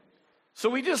So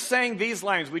we just sang these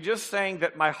lines. We just sang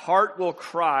that my heart will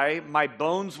cry, my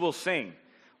bones will sing.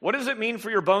 What does it mean for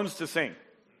your bones to sing?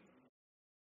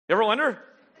 You ever wonder?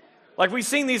 Like we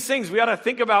sing these things, we got to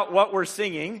think about what we're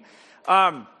singing.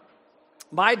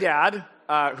 My dad,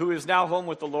 who is now home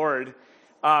with the Lord,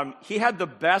 he had the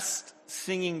best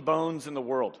singing bones in the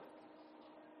world.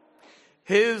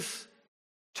 His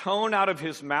tone out of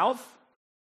his mouth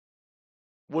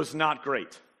was not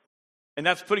great. And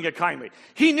that's putting it kindly.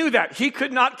 He knew that. He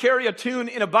could not carry a tune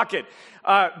in a bucket.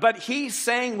 But he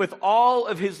sang with all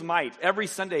of his might. Every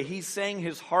Sunday, he sang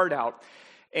his heart out.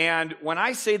 And when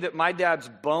I say that my dad's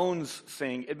bones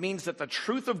sing, it means that the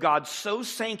truth of God so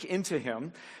sank into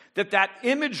him that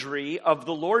imagery of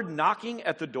the Lord knocking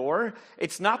at the door,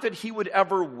 it's not that he would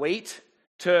ever wait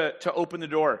to open the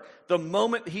door. The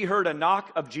moment he heard a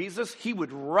knock of Jesus, he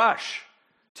would rush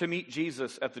to meet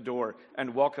Jesus at the door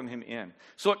and welcome him in.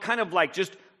 So it kind of like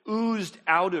just oozed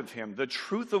out of him, the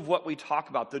truth of what we talk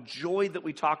about, the joy that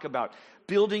we talk about,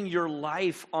 building your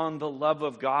life on the love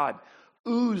of God,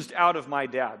 oozed out of my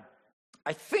dad.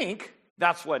 I think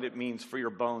that's what it means for your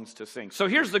bones to sing. So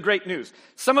here's the great news.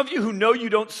 Some of you who know you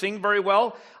don't sing very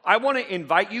well, I want to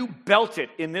invite you, belt it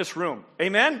in this room.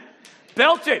 Amen?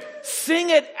 Belt it. Sing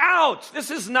it out. This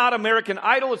is not American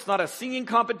Idol. It's not a singing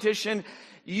competition.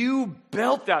 You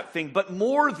belt that thing. But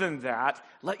more than that,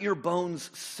 let your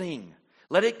bones sing.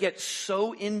 Let it get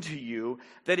so into you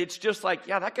that it's just like,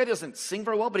 yeah, that guy doesn't sing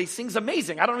very well, but he sings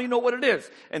amazing. I don't even know what it is.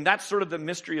 And that's sort of the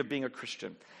mystery of being a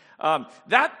Christian.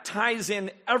 That ties in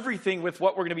everything with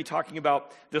what we're going to be talking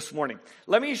about this morning.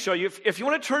 Let me show you. If you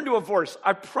want to turn to a verse,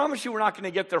 I promise you we're not going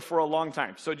to get there for a long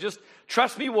time. So just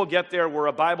trust me, we'll get there. We're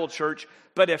a Bible church.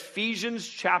 But Ephesians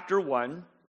chapter 1,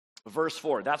 verse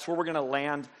 4, that's where we're going to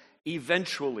land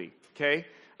eventually, okay?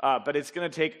 But it's going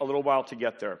to take a little while to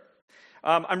get there.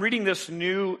 I'm reading this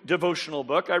new devotional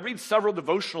book. I read several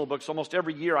devotional books almost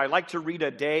every year. I like to read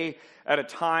a day at a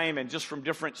time and just from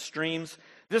different streams.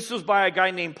 This was by a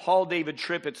guy named Paul David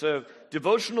Tripp. It's a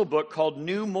devotional book called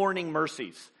New Morning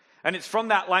Mercies. And it's from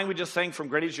that line we just sang from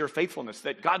Great Is Your Faithfulness,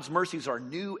 that God's mercies are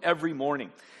new every morning.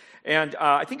 And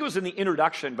I think it was in the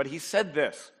introduction, but he said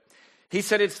this. He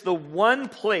said, it's the one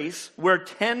place where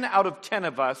 10 out of 10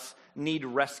 of us need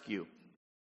rescue.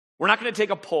 We're not going to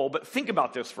take a poll, but think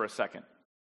about this for a second.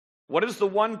 What is the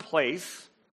one place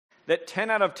that 10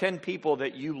 out of 10 people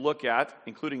that you look at,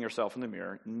 including yourself in the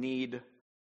mirror, need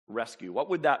rescue? What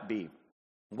would that be?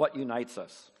 What unites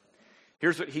us?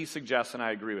 Here's what he suggests, and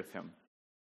I agree with him.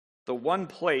 The one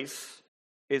place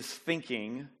is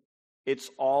thinking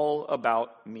it's all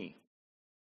about me.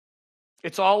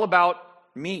 It's all about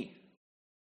me.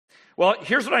 Well,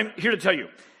 here's what I'm here to tell you.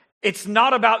 It's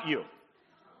not about you.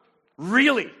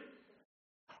 Really.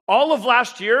 All of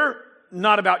last year,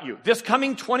 not about you. This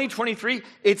coming 2023,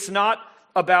 it's not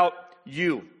about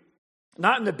you.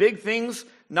 Not in the big things,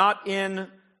 not in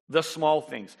the small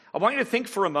things. I want you to think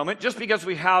for a moment, just because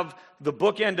we have the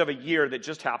bookend of a year that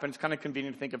just happened, it's kind of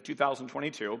convenient to think of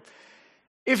 2022.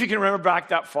 If you can remember back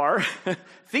that far,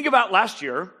 think about last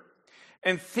year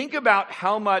and think about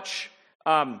how much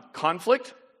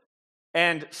conflict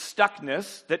and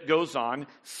stuckness that goes on.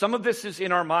 Some of this is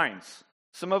in our minds.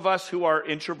 Some of us who are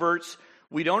introverts,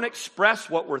 we don't express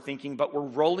what we're thinking, but we're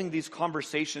rolling these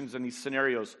conversations and these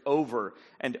scenarios over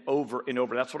and over and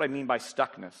over. That's what I mean by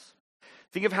stuckness.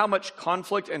 Think of how much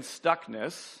conflict and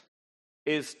stuckness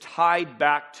is tied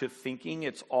back to thinking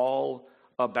it's all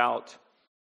about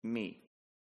me.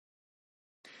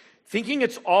 Thinking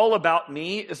it's all about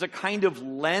me is a kind of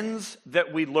lens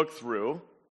that we look through.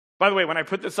 By the way, when I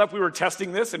put this up, we were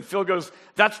testing this, and Phil goes,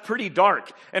 that's pretty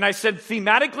dark. And I said,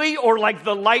 thematically or like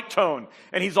the light tone?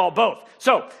 And he's all both.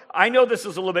 So I know this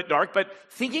is a little bit dark, but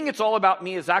thinking it's all about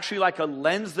me is actually like a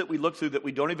lens that we look through that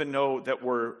we don't even know that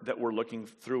we're looking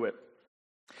through it.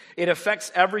 It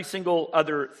affects every single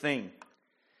other thing.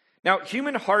 Now,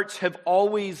 human hearts have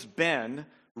always been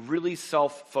really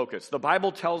self-focused. The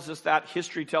Bible tells us that.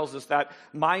 History tells us that.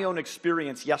 My own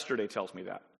experience yesterday tells me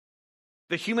that.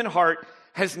 The human heart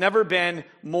has never been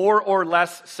more or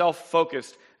less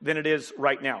self-focused than it is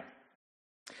right now.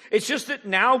 It's just that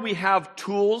now we have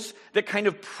tools that kind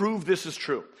of prove this is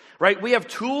true, right? We have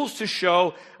tools to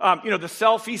show, the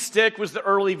selfie stick was the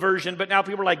early version, but now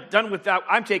people are like, done with that.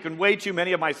 I'm taking way too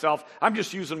many of myself. I'm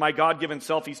just using my God-given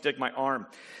selfie stick, my arm.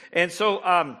 And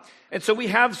so we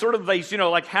have sort of these,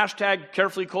 like hashtag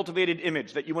carefully cultivated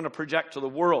image that you want to project to the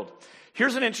world.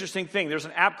 Here's an interesting thing. There's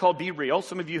an app called Be Real.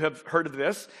 Some of you have heard of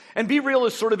this. And Be Real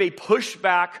is sort of a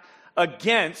pushback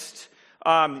against,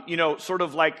 sort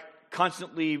of like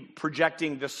constantly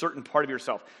projecting this certain part of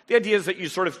yourself. The idea is that you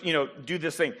sort of, do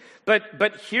this thing.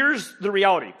 But here's the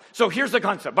reality. So here's the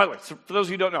concept. By the way, so for those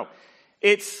of you who don't know,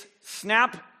 it's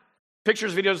snap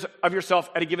pictures, videos of yourself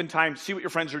at a given time, see what your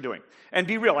friends are doing. And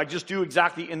be real, just do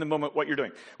exactly in the moment what you're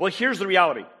doing. Well, here's the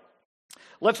reality.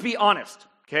 Let's be honest,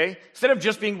 okay? Instead of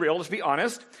just being real, let's be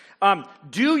honest.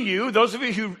 Those of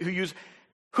you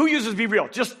who uses Be Real?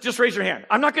 Just raise your hand.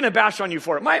 I'm not going to bash on you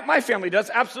for it. My family does,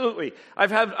 absolutely.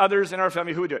 I've had others in our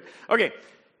family who would do it. Okay,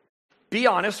 be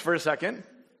honest for a second,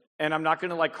 and I'm not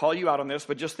going to call you out on this,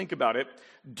 but just think about it.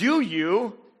 Do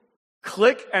you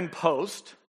click and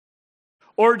post,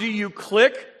 or do you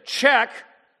click, check,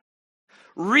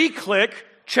 re-click,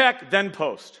 check, then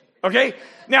post? Okay?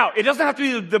 Now, it doesn't have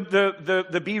to be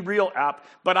the Be Real app,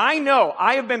 but I know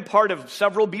I have been part of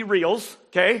several Be Reals,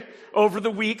 okay, over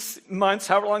the weeks, months,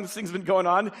 however long this thing's been going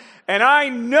on, and I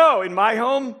know in my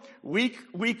home, we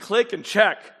click and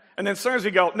check, and then sometimes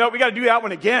we go, no, we got to do that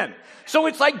one again. So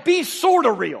it's be sort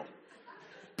of real.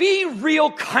 Be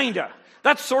real, kinda.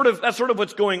 That's sort of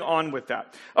what's going on with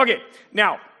that. Okay,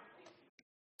 now,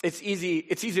 It's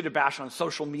easy to bash on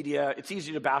social media. It's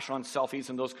easy to bash on selfies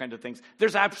and those kind of things.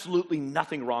 There's absolutely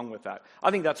nothing wrong with that.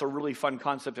 I think that's a really fun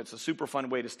concept. It's a super fun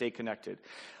way to stay connected.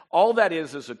 All that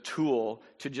is a tool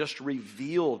to just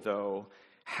reveal, though,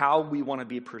 how we want to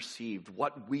be perceived,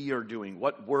 what we are doing,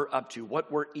 what we're up to,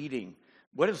 what we're eating.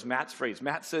 What is Matt's phrase?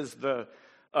 Matt says the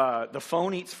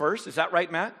phone eats first. Is that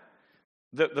right, Matt?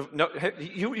 No,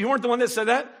 you weren't the one that said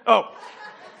that? Oh.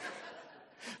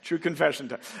 True confession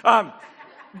time.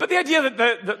 But the idea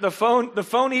that the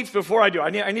phone eats before I do. I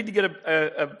need to get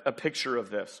a picture of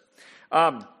this.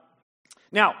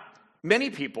 Now, many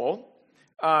people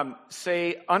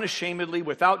say unashamedly,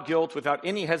 without guilt, without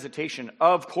any hesitation,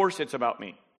 of course it's about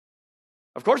me.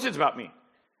 Of course it's about me.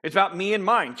 It's about me and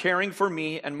mine, caring for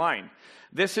me and mine.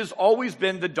 This has always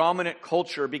been the dominant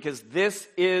culture because this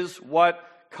is what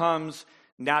comes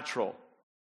natural.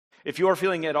 If you are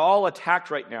feeling at all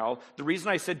attacked right now, the reason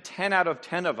I said 10 out of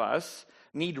 10 of us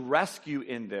need rescue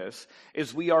in this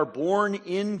is we are born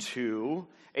into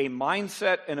a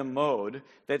mindset and a mode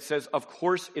that says, of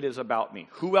course it is about me.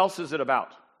 Who else is it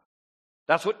about?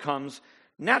 That's what comes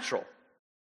natural.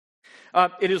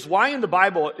 It is why in the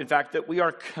Bible, in fact, that we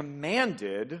are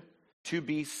commanded to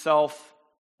be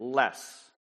selfless.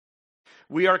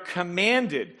 We are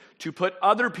commanded to put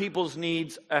other people's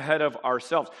needs ahead of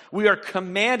ourselves. We are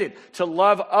commanded to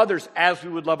love others as we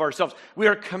would love ourselves. We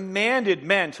are commanded,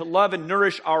 men, to love and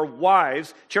nourish our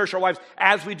wives, cherish our wives,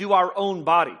 as we do our own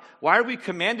body. Why are we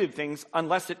commanded things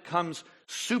unless it comes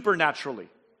supernaturally?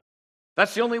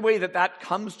 That's the only way that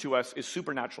comes to us is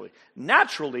supernaturally.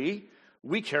 Naturally,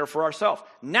 we care for ourselves.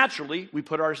 Naturally, we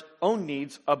put our own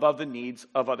needs above the needs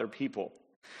of other people.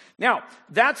 Now,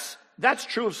 that's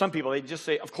true of some people. They just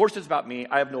say, of course it's about me.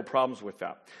 I have no problems with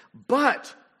that.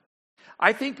 But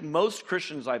I think most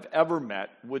Christians I've ever met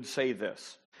would say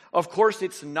this. Of course,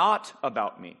 it's not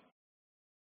about me.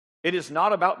 It is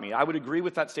not about me. I would agree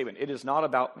with that statement. It is not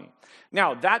about me.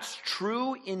 Now, that's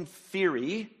true in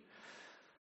theory.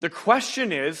 The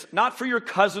question is, not for your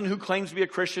cousin who claims to be a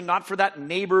Christian, not for that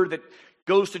neighbor that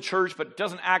goes to church but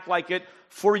doesn't act like it,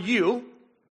 for you.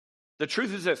 The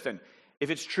truth is this then. If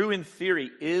it's true in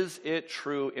theory, is it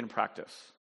true in practice?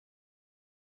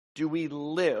 Do we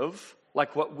live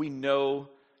like what we know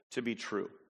to be true?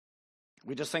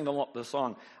 We just sang the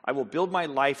song, I will build my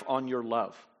life on your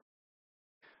love.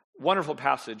 Wonderful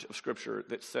passage of Scripture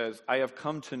that says, I have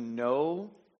come to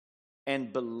know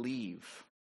and believe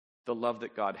the love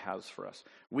that God has for us.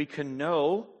 We can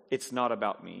know it's not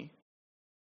about me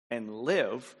and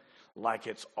live like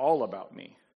it's all about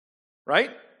me. Right?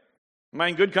 Am I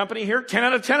in good company here? 10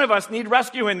 out of 10 of us need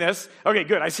rescue in this. Okay,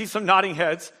 good. I see some nodding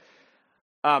heads.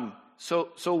 So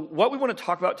what we want to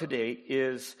talk about today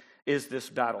is this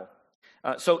battle.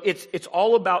 So it's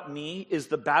all about me is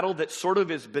the battle that sort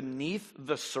of is beneath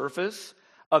the surface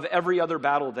of every other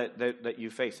battle that you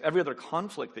face, every other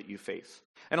conflict that you face.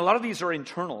 And a lot of these are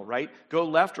internal, right? Go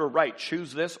left or right,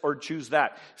 choose this or choose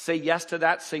that. Say yes to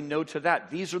that, say no to that.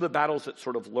 These are the battles that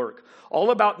sort of lurk.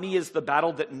 All about me is the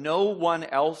battle that no one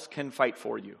else can fight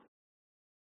for you.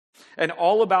 And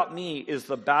all about me is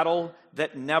the battle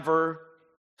that never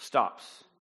stops.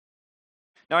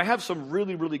 Now, I have some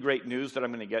really, really great news that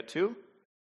I'm going to get to,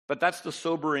 but that's the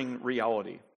sobering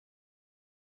reality.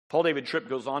 Paul David Tripp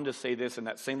goes on to say this in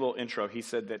that same little intro. He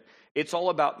said that it's all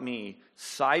about me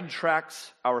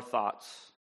sidetracks our thoughts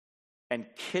and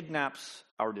kidnaps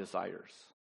our desires.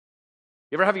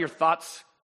 You ever have your thoughts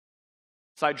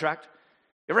sidetracked?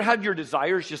 You ever had your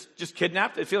desires just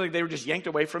kidnapped? It feels like they were just yanked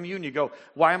away from you, and you go,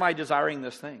 why am I desiring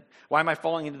this thing? Why am I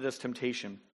falling into this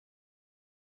temptation?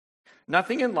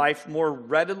 Nothing in life more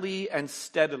readily and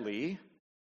steadily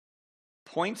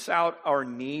points out our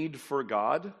need for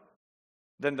God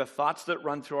than the thoughts that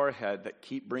run through our head that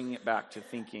keep bringing it back to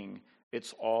thinking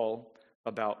it's all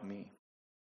about me.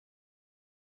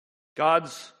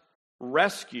 God's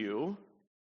rescue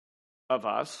of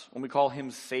us, when we call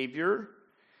him Savior,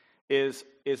 is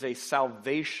a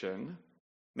salvation,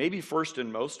 maybe first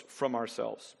and most, from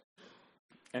ourselves.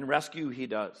 And rescue he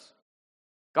does.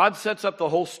 God sets up the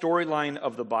whole storyline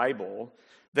of the Bible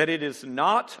that it is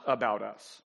not about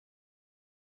us.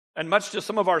 And much to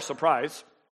some of our surprise,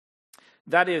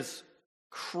 that is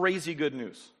crazy good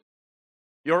news.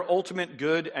 Your ultimate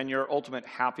good and your ultimate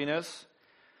happiness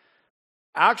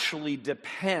actually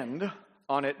depend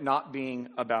on it not being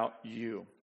about you.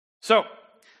 So,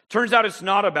 turns out it's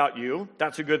not about you.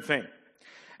 That's a good thing.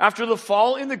 After the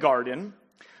fall in the garden,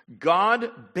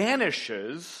 God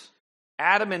banishes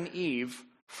Adam and Eve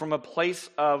from a place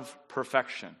of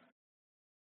perfection.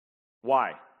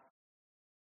 Why?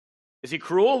 Is he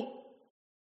cruel?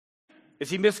 Is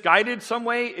he misguided some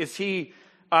way? Is he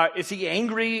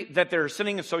angry that they're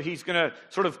sinning and so he's going to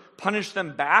sort of punish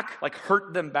them back, like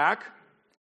hurt them back?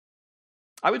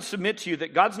 I would submit to you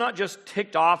that God's not just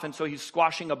ticked off and so he's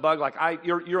squashing a bug like,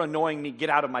 you're annoying me, get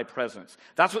out of my presence.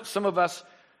 That's what some of us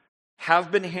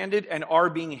have been handed and are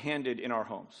being handed in our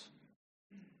homes.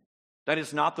 That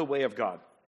is not the way of God.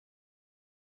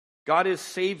 God is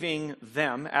saving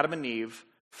them, Adam and Eve,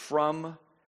 from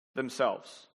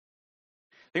themselves.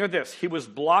 Think of this. He was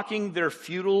blocking their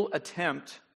futile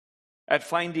attempt at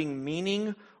finding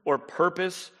meaning or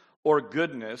purpose or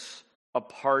goodness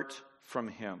apart from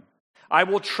him. I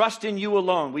will trust in you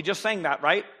alone. We just sang that,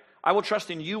 right? I will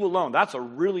trust in you alone. That's a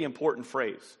really important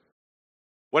phrase.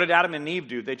 What did Adam and Eve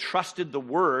do? They trusted the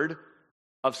word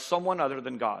of someone other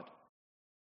than God.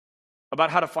 About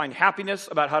how to find happiness,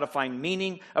 about how to find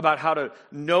meaning, about how to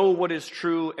know what is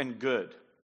true and good.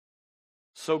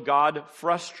 So God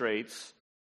frustrates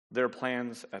their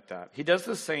plans at that. He does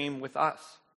the same with us.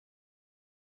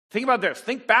 Think about this.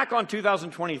 Think back on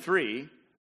 2023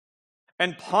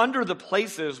 and ponder the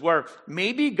places where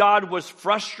maybe God was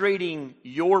frustrating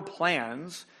your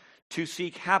plans to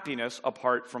seek happiness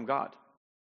apart from God.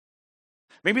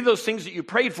 Maybe those things that you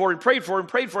prayed for and prayed for and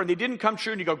prayed for and they didn't come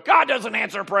true and you go, God doesn't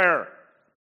answer prayer.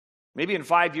 Maybe in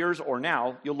 5 years or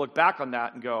now, you'll look back on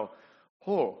that and go,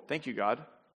 oh, thank you, God.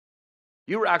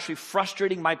 You were actually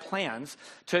frustrating my plans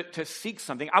to seek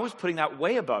something. I was putting that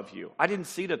way above you. I didn't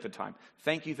see it at the time.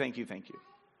 Thank you, thank you, thank you.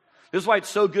 This is why it's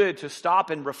so good to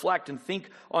stop and reflect and think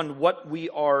on what we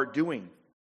are doing.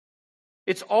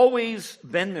 It's always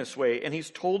been this way, and he's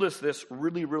told us this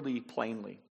really, really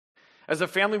plainly. As a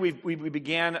family, we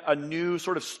began a new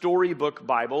sort of storybook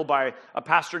Bible by a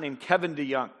pastor named Kevin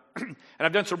DeYoung. And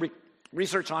I've done some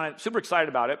research on it, super excited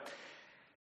about it.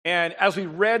 And as we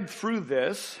read through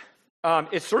this,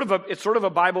 it's sort of a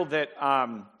Bible that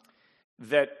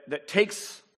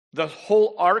takes the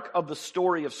whole arc of the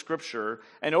story of Scripture,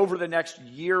 and over the next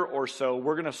year or so,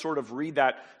 we're going to sort of read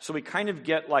that so we kind of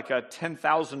get like a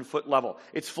 10,000-foot level.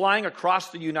 It's flying across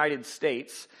the United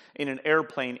States in an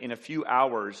airplane in a few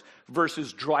hours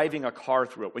versus driving a car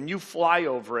through it. When you fly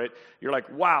over it, you're like,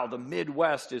 wow, the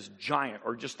Midwest is giant,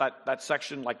 or just that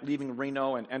section like leaving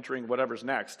Reno and entering whatever's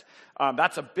next.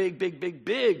 That's a big, big, big,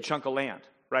 big chunk of land.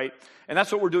 Right? And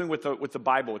that's what we're doing with the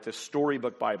Bible, with this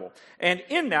storybook Bible. And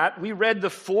in that, we read the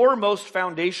 4 most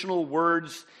foundational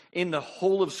words in the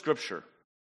whole of Scripture.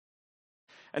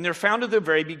 And they're found at the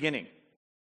very beginning.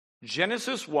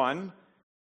 Genesis 1,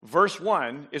 verse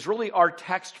 1 is really our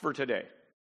text for today.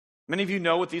 Many of you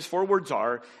know what these 4 words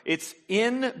are. It's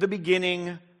in the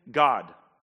beginning, God.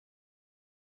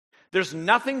 There's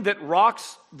nothing that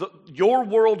rocks your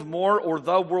world more or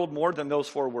the world more than those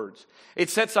 4 words. It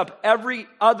sets up every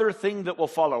other thing that will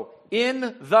follow. In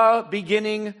the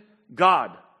beginning,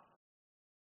 God.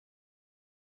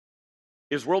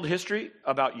 Is world history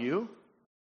about you?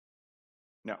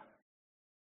 No.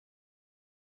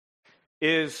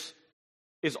 Is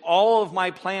all of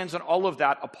my plans and all of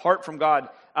that apart from God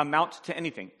amount to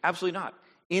anything? Absolutely not.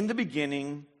 In the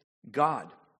beginning, God.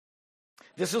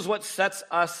 This is what sets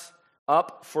us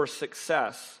up for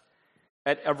success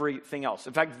at everything else.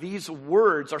 In fact, these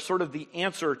words are sort of the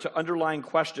answer to underlying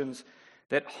questions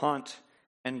that haunt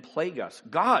and plague us.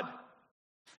 God,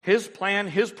 his plan,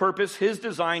 his purpose, his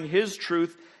design, his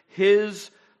truth,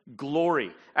 his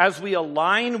glory. As we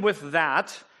align with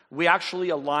that, we actually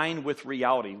align with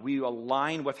reality. We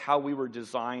align with how we were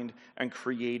designed and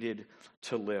created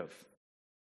to live.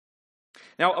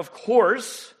 Now, of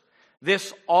course,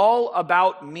 this all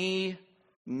about me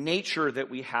nature that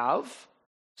we have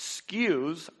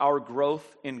skews our growth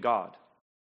in God.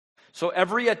 So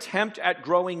every attempt at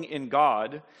growing in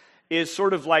God is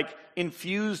sort of like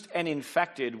infused and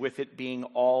infected with it being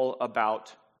all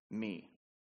about me.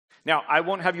 Now, I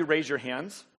won't have you raise your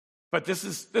hands, but this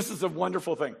is a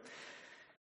wonderful thing.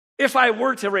 If I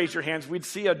were to raise your hands, we'd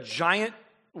see a giant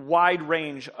wide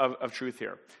range of truth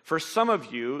here. For some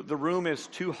of you, the room is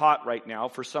too hot right now.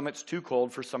 For some, it's too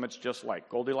cold. For some, it's just light.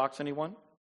 Goldilocks, anyone?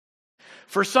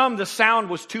 For some, the sound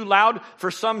was too loud.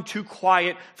 For some, too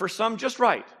quiet. For some, just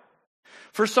right.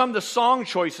 For some, the song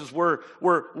choices were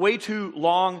way too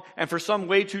long, and for some,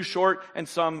 way too short, and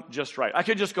some just right. I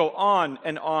could just go on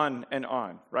and on and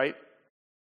on, right?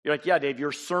 You're like, yeah, Dave,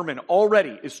 your sermon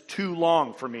already is too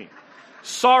long for me.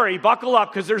 Sorry, buckle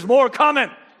up, because there's more coming.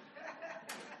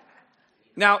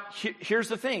 Now, here's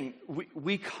the thing.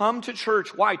 We come to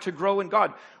church. Why? To grow in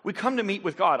God. We come to meet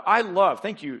with God.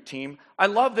 Thank you, team. I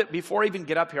love that before I even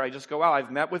get up here, I just go, wow, I've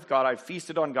met with God. I've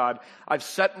feasted on God. I've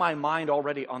set my mind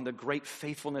already on the great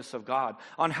faithfulness of God,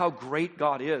 on how great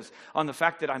God is, on the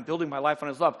fact that I'm building my life on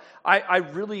His love. I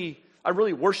really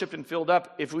worshiped and filled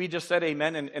up. If we just said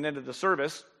amen and ended the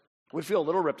service, we'd feel a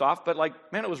little ripped off, but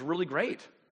man, it was really great.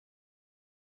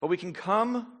 But we can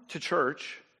come to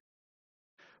church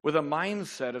with a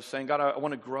mindset of saying, God, I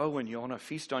want to grow in you. I want to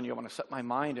feast on you. I want to set my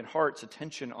mind and heart's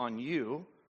attention on you,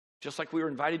 just like we were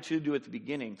invited to do at the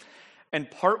beginning. And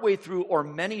partway through, or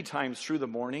many times through the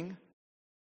morning,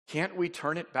 can't we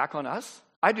turn it back on us?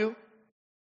 I do.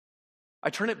 I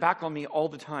turn it back on me all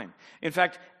the time. In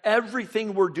fact,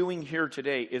 everything we're doing here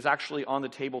today is actually on the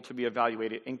table to be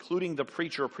evaluated, including the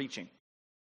preacher preaching.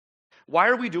 Why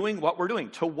are we doing what we're doing?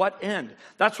 To what end?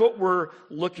 That's what we're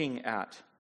looking at.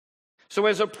 So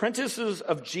as apprentices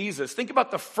of Jesus, think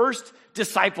about the first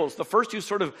disciples, the first who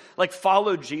sort of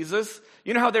followed Jesus.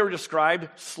 You know how they were described?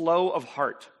 Slow of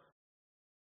heart.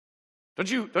 Don't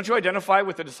you identify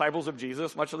with the disciples of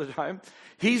Jesus much of the time?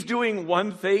 He's doing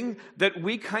one thing that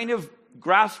we kind of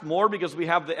grasp more because we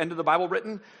have the end of the Bible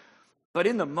written, but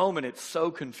in the moment it's so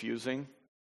confusing.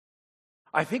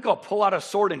 I think I'll pull out a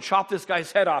sword and chop this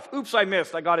guy's head off. Oops, I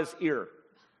missed. I got his ear.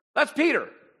 That's Peter,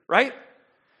 right?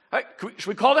 Should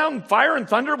we call down fire and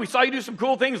thunder? We saw you do some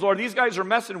cool things, Lord. These guys are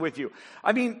messing with you.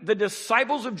 I mean, the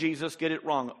disciples of Jesus get it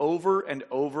wrong over and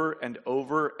over and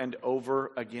over and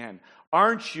over again.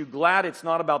 Aren't you glad it's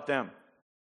not about them?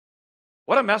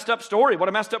 What a messed up story. What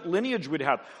a messed up lineage we'd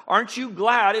have. Aren't you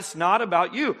glad it's not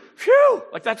about you? Phew!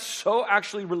 That's so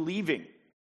actually relieving.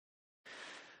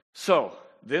 So,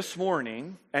 this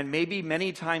morning, and maybe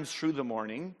many times through the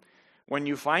morning, when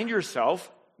you find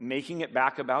yourself making it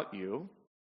back about you,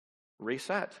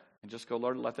 reset and just go,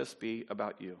 Lord, let this be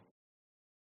about you.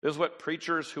 This is what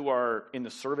preachers who are in the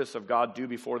service of God do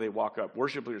before they walk up.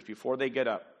 Worship leaders, before they get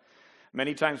up.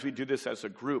 Many times we do this as a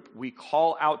group. We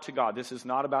call out to God. This is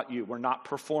not about you. We're not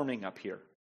performing up here.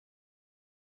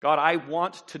 God, I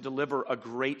want to deliver a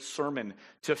great sermon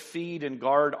to feed and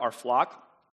guard our flock,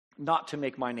 not to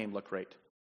make my name look great.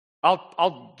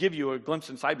 I'll give you a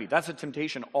glimpse inside me. That's a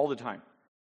temptation all the time.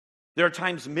 There are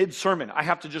times mid-sermon, I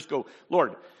have to just go,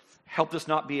 Lord, help this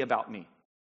not be about me.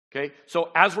 Okay?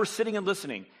 So as we're sitting and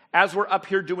listening, as we're up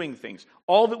here doing things,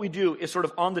 all that we do is sort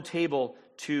of on the table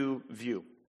to view.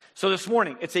 So this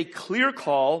morning, it's a clear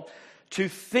call to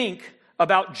think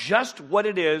about just what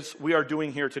it is we are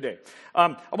doing here today.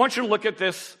 I want you to look at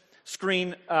this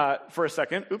screen for a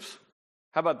second. Oops.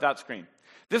 How about that screen?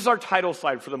 This is our title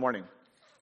slide for the morning.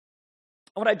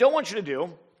 What I don't want you to do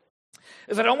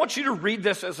is I don't want you to read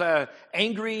this as an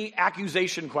angry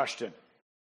accusation question.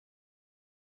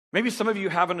 Maybe some of you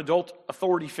have an adult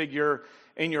authority figure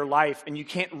in your life and you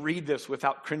can't read this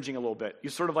without cringing a little bit. You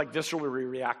sort of viscerally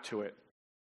react to it.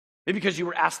 Maybe because you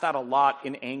were asked that a lot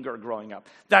in anger growing up.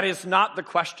 That is not the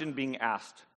question being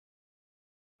asked.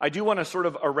 I do want to sort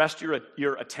of arrest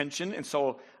your attention, and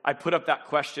so I put up that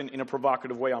question in a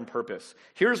provocative way on purpose.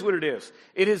 Here's what it is.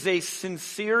 It is a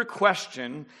sincere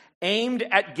question aimed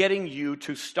at getting you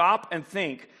to stop and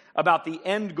think about the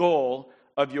end goal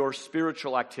of your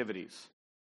spiritual activities.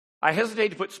 I hesitate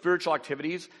to put spiritual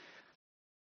activities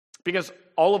because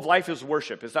all of life is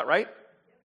worship. Is that right?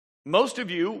 Most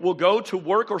of you will go to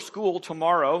work or school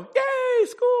tomorrow. Yay,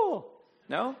 school!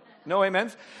 No? No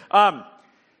amens?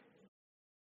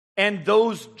 And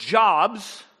those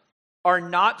jobs are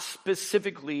not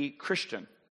specifically Christian.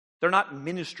 They're not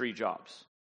ministry jobs.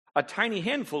 A tiny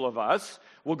handful of us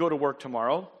will go to work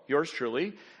tomorrow, yours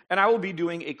truly, and I will be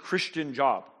doing a Christian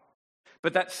job.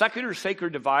 But that secular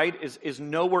sacred divide is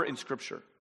nowhere in Scripture.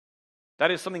 That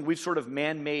is something we've sort of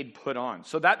man-made put on.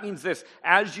 So that means this: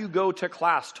 as you go to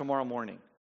class tomorrow morning,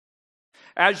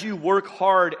 as you work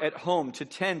hard at home to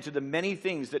tend to the many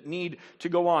things that need to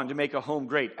go on to make a home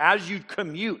great, as you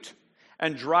commute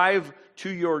and drive to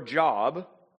your job,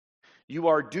 you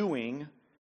are doing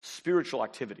spiritual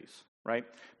activities, right?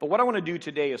 But what I want to do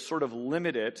today is sort of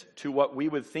limit it to what we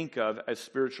would think of as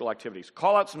spiritual activities.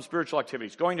 Call out some spiritual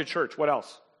activities. Going to church, what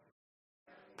else?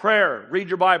 Prayer, read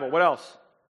your Bible, what else?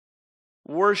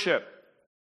 Worship,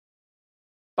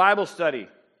 Bible study,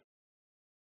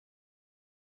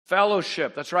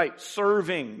 fellowship, that's right,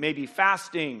 serving, maybe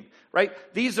fasting, right?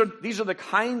 These are the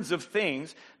kinds of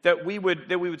things that we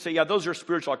would say, yeah, those are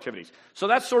spiritual activities. So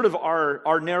that's sort of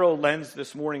our narrow lens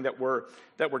this morning that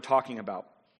we're talking about.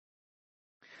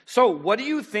 So what do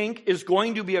you think is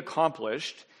going to be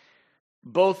accomplished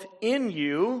both in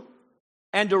you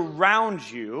and around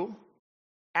you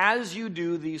as you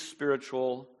do these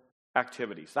spiritual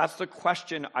activities? That's the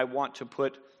question I want to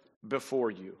put before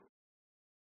you.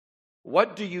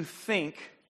 What do you think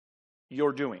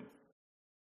you're doing?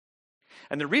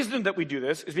 And the reason that we do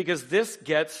this is because this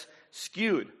gets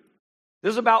skewed.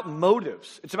 This is about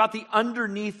motives. It's about the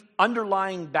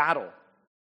underlying battle.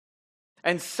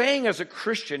 And saying as a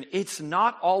Christian, it's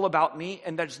not all about me,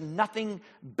 and there's nothing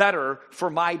better for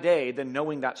my day than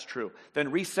knowing that's true,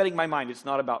 than resetting my mind, it's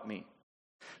not about me.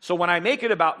 So when I make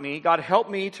it about me, God, help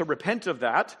me to repent of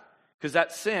that, because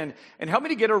that's sin, and help me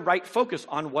to get a right focus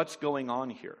on what's going on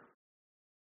here.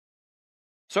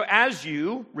 So as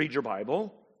you read your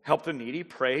Bible, help the needy,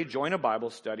 pray, join a Bible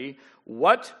study,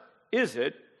 what is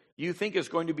it you think is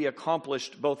going to be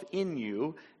accomplished both in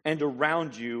you and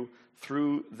around you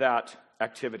through that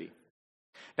activity?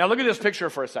 Now look at this picture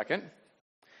for a second.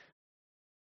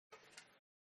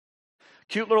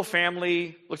 Cute little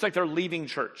family, looks like they're leaving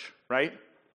church, right?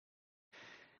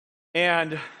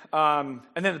 And then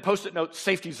the Post-it note,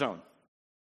 safety zone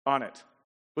on it,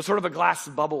 with sort of a glass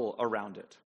bubble around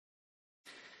it.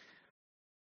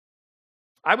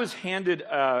 I was handed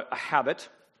a habit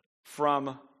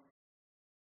from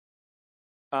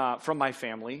my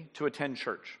family to attend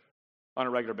church on a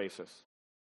regular basis.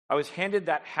 I was handed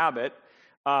that habit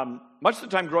much of the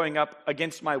time growing up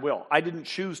against my will. I didn't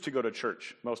choose to go to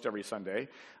church most every Sunday.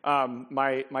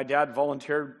 My dad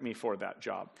volunteered me for that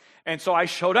job. And so I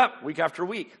showed up week after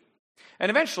week. And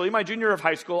eventually, my junior year of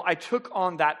high school, I took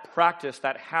on that practice,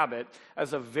 that habit,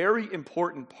 as a very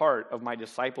important part of my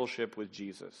discipleship with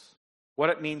Jesus. What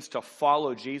it means to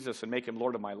follow Jesus and make him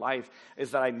Lord of my life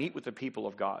is that I meet with the people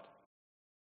of God.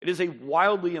 It is a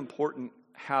wildly important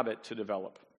habit to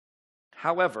develop.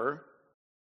 However,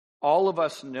 all of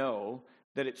us know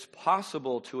that it's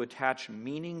possible to attach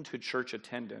meaning to church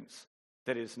attendance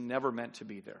that is never meant to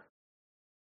be there.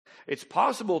 It's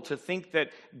possible to think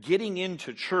that getting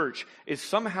into church is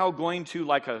somehow going to,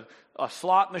 like a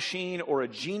slot machine or a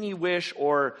genie wish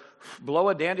or blow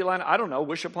a dandelion, I don't know,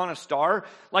 wish upon a star,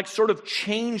 like sort of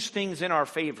change things in our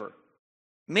favor.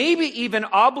 Maybe even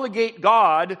obligate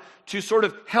God to sort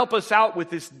of help us out with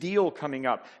this deal coming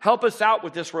up. Help us out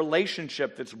with this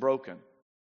relationship that's broken.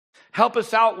 Help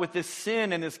us out with this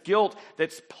sin and this guilt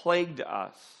that's plagued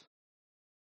us.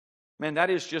 Man, that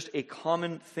is just a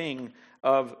common thing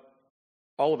of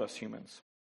all of us humans.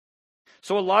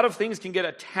 So a lot of things can get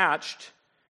attached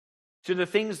to the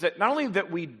things that not only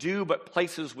that we do, but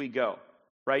places we go,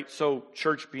 right? So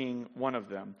church being one of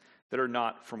them that are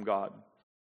not from God.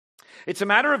 It's a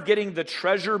matter of getting the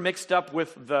treasure mixed up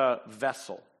with the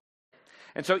vessel.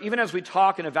 And so even as we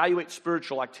talk and evaluate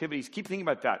spiritual activities, keep thinking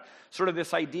about that. Sort of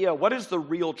this idea, what is the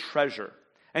real treasure?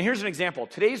 And here's an example.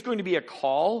 Today's going to be a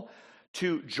call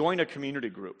to join a community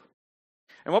group.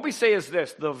 And what we say is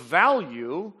this: the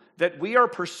value that we are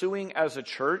pursuing as a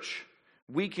church,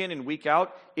 week in and week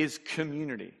out, is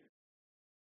community.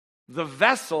 The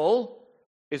vessel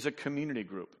is a community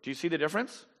group. Do you see the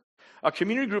difference? A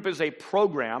community group is a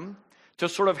program to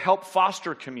sort of help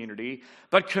foster community,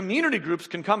 but community groups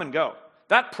can come and go.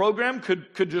 That program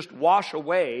could just wash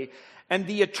away, and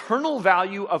the eternal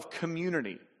value of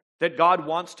community that God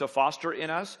wants to foster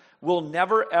in us will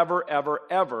never, ever, ever,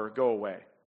 ever go away.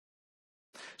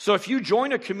 So if you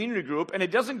join a community group and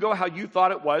it doesn't go how you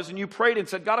thought it was, and you prayed and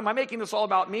said, God, am I making this all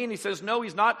about me? And he says, no,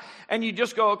 he's not. And you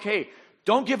just go, okay,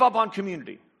 don't give up on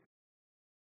community.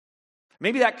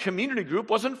 Maybe that community group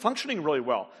wasn't functioning really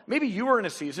well. Maybe you were in a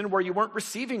season where you weren't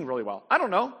receiving really well. I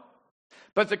don't know.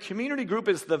 But the community group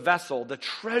is the vessel. The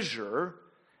treasure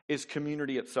is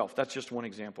community itself. That's just one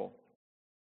example.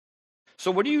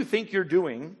 So what do you think you're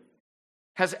doing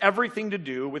has everything to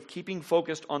do with keeping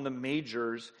focused on the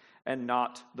majors and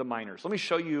not the minors. Let me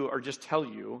show you, or just tell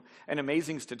you, an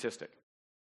amazing statistic.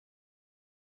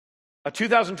 A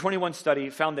 2021 study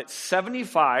found that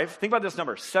 75, think about this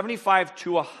number, 75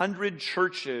 to 100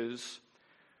 churches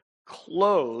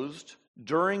closed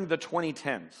during the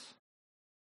 2010s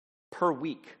per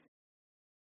week.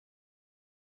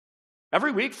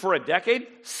 Every week for a decade,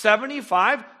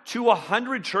 75 to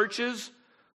 100 churches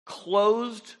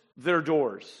closed their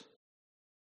doors.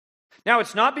 Now,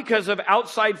 it's not because of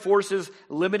outside forces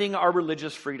limiting our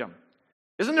religious freedom.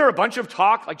 Isn't there a bunch of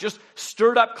talk, like just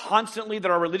stirred up constantly, that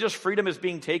our religious freedom is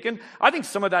being taken? I think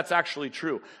some of that's actually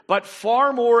true. But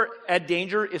far more at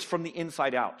danger is from the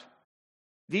inside out.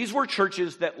 These were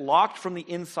churches that locked from the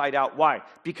inside out. Why?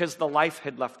 Because the life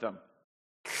had left them.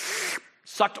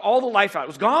 Sucked all the life out. It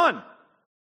was gone.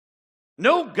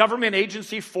 No government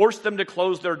agency forced them to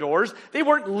close their doors. They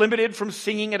weren't limited from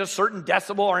singing at a certain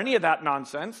decibel or any of that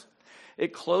nonsense.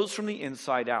 It closed from the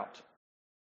inside out.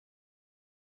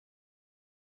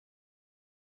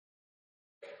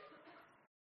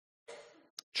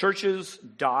 Churches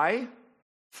die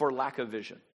for lack of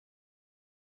vision.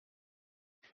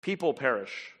 People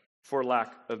perish for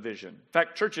lack of vision. In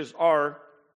fact, churches are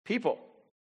people.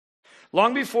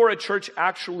 Long before a church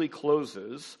actually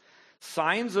closes,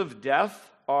 signs of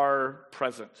death are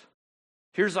present.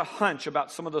 Here's a hunch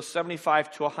about some of those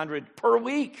 75 to 100 per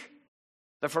week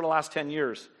that for the last 10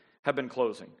 years have been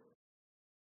closing.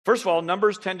 First of all,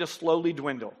 numbers tend to slowly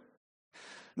dwindle.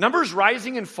 Numbers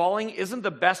rising and falling isn't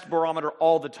the best barometer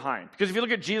all the time. Because if you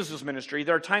look at Jesus' ministry,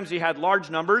 there are times he had large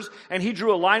numbers and he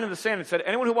drew a line in the sand and said,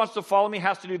 anyone who wants to follow me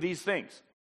has to do these things.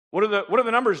 What do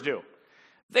the numbers do?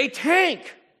 They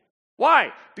tank.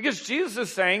 Why? Because Jesus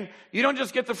is saying, you don't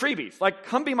just get the freebies. Like,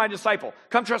 come be my disciple.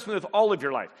 Come trust me with all of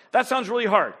your life. That sounds really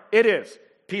hard. It is.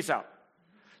 Peace out.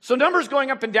 So numbers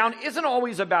going up and down isn't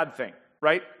always a bad thing,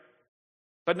 right?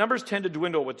 But numbers tend to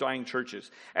dwindle with dying churches.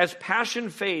 As passion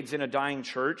fades in a dying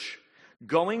church,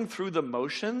 going through the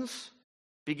motions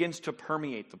begins to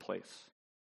permeate the place.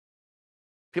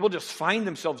 People just find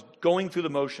themselves going through the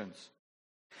motions.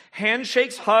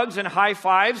 Handshakes, hugs, and high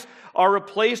fives are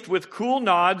replaced with cool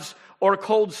nods or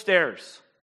cold stares.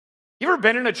 You ever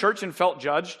been in a church and felt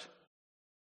judged?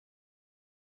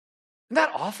 Isn't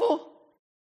that awful?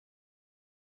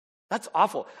 That's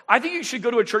awful. I think you should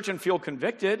go to a church and feel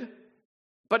convicted,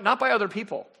 but not by other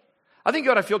people. I think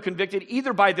you ought to feel convicted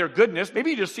either by their goodness.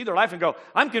 Maybe you just see their life and go,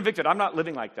 I'm convicted. I'm not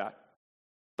living like that.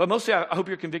 But mostly I hope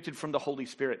you're convicted from the Holy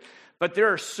Spirit. But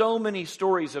there are so many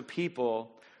stories of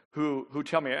people who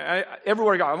tell me,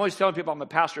 everywhere I go, I'm always telling people I'm a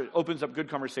pastor. It opens up good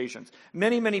conversations.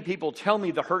 Many people tell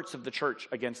me the hurts of the church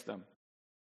against them.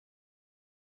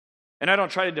 And I don't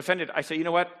try to defend it. I say, you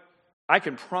know what? I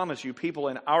can promise you people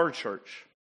in our church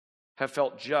have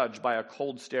felt judged by a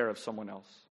cold stare of someone else.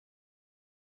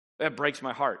 That breaks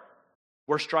my heart.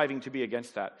 We're striving to be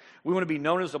against that. We want to be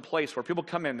known as a place where people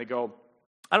come in, they go,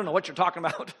 I don't know what you're talking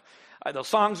about. Those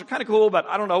songs are kind of cool, but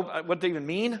I don't know what they even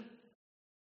mean.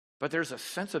 But there's a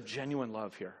sense of genuine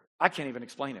love here. I can't even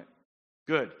explain it.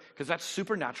 Good, because that's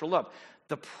supernatural love.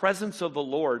 The presence of the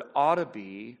Lord ought to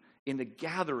be in the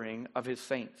gathering of his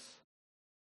saints.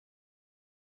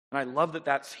 And I love that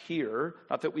that's here.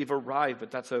 Not that we've arrived, but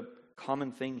that's a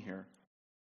common thing here.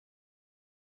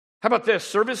 How about this?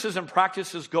 Services and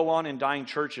practices go on in dying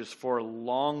churches for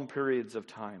long periods of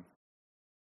time.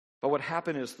 But what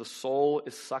happened is the soul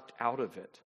is sucked out of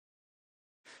it.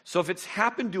 So if it's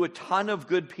happened to a ton of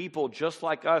good people just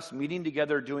like us meeting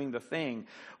together doing the thing,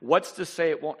 what's to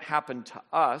say it won't happen to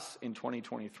us in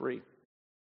 2023?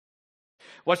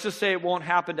 What's to say it won't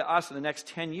happen to us in the next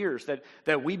 10 years,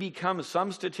 that we become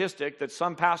some statistic that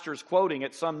some pastor's quoting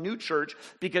at some new church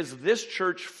because this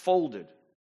church folded?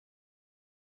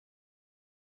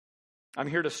 I'm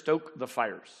here to stoke the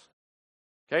fires.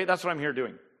 Okay, that's what I'm here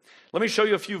doing. Let me show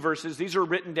you a few verses. These are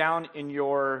written down in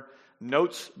your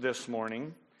notes this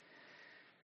morning.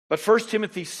 But 1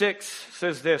 Timothy 6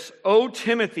 says this, O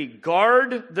Timothy,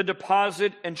 guard the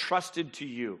deposit entrusted to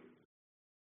you.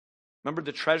 Remember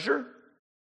the treasure?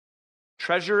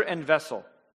 Treasure and vessel.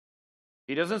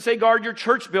 He doesn't say guard your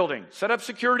church building. Set up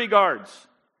security guards.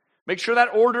 Make sure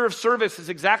that order of service is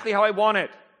exactly how I want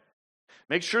it.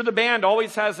 Make sure the band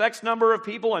always has X number of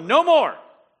people and no more.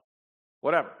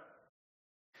 Whatever.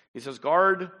 He says,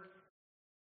 guard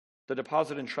the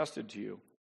deposit entrusted to you.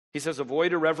 He says,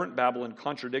 avoid irreverent babble and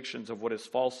contradictions of what is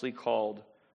falsely called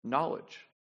knowledge.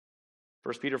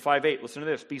 1 Peter 5:8, listen to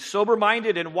this. Be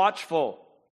sober-minded and watchful.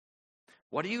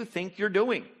 What do you think you're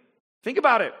doing? Think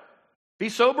about it. Be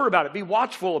sober about it. Be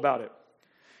watchful about it.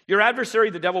 Your adversary,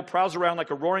 the devil, prowls around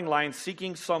like a roaring lion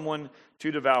seeking someone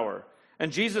to devour.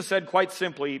 And Jesus said quite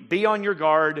simply, be on your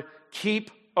guard,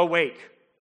 keep awake.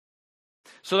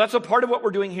 So that's a part of what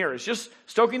we're doing here, is just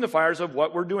stoking the fires of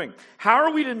what we're doing. How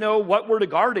are we to know what we're to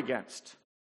guard against?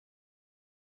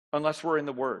 Unless we're in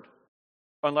the Word,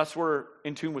 unless we're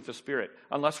in tune with the Spirit,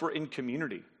 unless we're in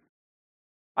community.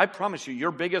 I promise you,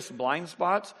 your biggest blind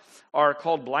spots are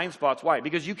called blind spots. Why?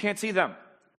 Because you can't see them.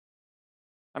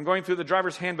 I'm going through the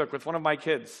driver's handbook with one of my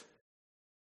kids,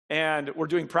 and we're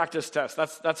doing practice tests.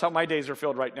 That's how my days are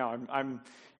filled right now.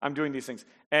 I'm doing these things.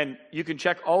 And you can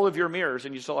check all of your mirrors,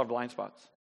 and you still have blind spots.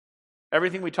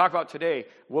 Everything we talk about today,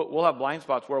 we'll have blind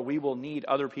spots where we will need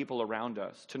other people around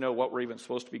us to know what we're even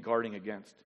supposed to be guarding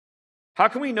against. How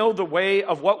can we know the way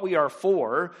of what we are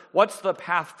for? What's the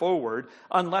path forward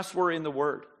unless we're in the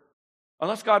Word?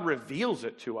 Unless God reveals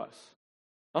it to us.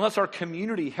 Unless our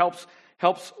community helps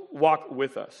walk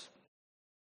with us.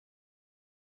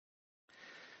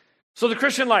 So the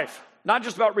Christian life, not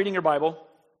just about reading your Bible,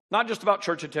 not just about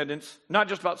church attendance, not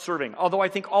just about serving, although I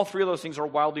think all three of those things are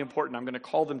wildly important. I'm going to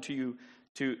call them to you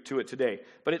to it today.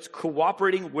 But it's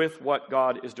cooperating with what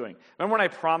God is doing. Remember when I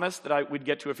promised that we'd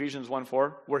get to Ephesians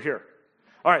 1:4? We're here.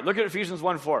 All right, look at Ephesians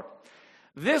 1:4.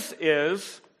 This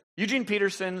is Eugene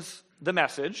Peterson's The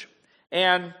Message,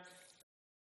 and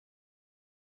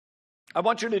I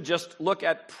want you to just look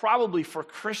at, probably for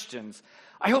Christians,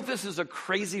 I hope this is a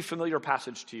crazy familiar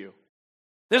passage to you.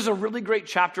 This is a really great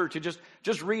chapter to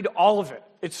just read all of it.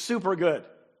 It's super good.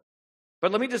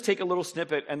 But let me just take a little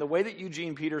snippet, and the way that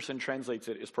Eugene Peterson translates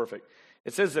it is perfect.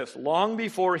 It says this: long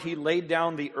before he laid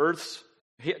down Earth's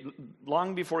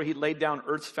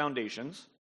foundations.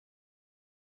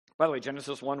 By the way,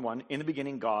 Genesis 1:1, in the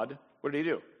beginning God, what did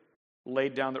he do?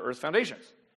 Laid down the earth's foundations.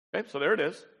 Okay, so there it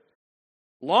is.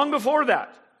 Long before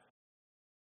that,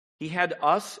 he had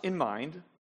us in mind,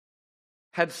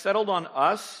 had settled on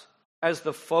us as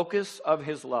the focus of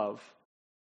his love.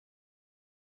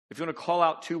 If you want to call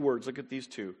out two words, look at these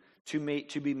two. To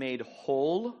be made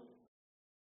whole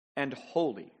and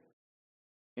holy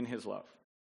in his love.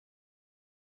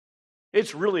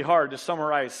 It's really hard to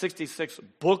summarize 66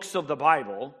 books of the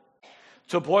Bible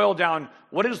to boil down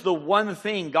what is the one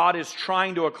thing God is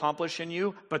trying to accomplish in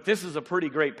you, but this is a pretty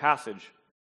great passage.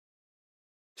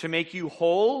 To make you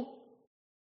whole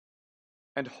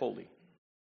and holy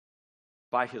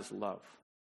by his love.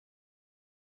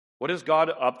 What is God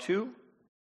up to?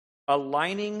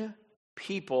 Aligning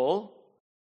people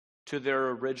to their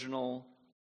original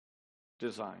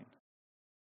design.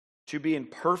 To be in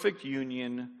perfect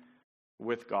union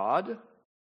with God,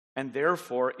 and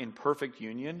therefore in perfect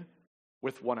union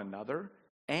with one another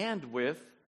and with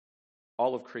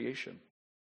all of creation.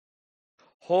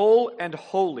 Whole and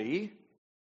holy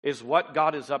is what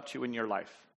God is up to in your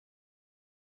life.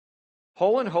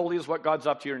 Whole and holy is what God's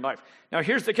up to in your life. Now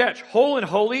here's the catch. Whole and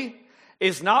holy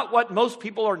is not what most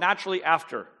people are naturally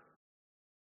after.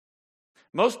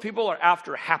 Most people are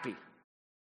after happy.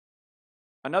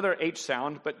 Another H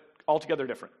sound, but altogether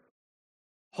different.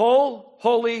 Whole,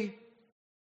 holy,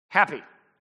 happy.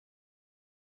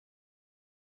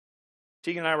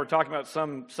 Tegan and I were talking about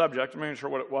some subject. I'm not even sure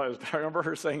what it was, but I remember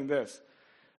her saying this.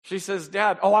 She says,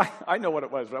 Dad, I know what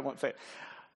it was, but I won't say it.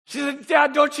 She said,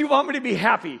 Dad, don't you want me to be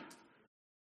happy?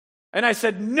 And I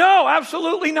said, no,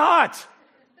 absolutely not.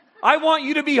 I want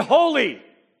you to be holy.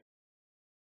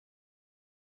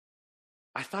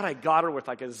 I thought I got her with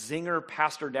like a zinger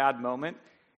pastor dad moment.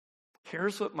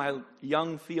 Here's what my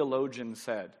young theologian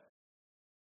said.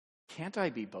 Can't I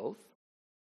be both?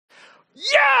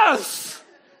 Yes!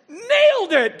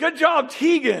 Nailed it! Good job,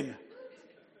 Tegan.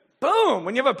 Boom!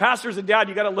 When you have a pastor as a dad,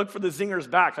 you got to look for the zingers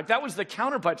back. Like that was the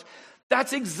counterpunch.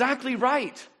 That's exactly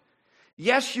right.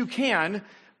 Yes, you can,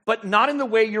 but not in the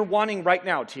way you're wanting right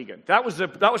now, Tegan. That was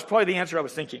probably the answer I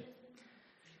was thinking.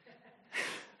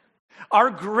 Our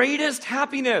greatest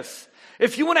happiness.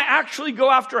 If you want to actually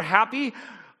go after happy,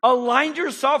 align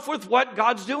yourself with what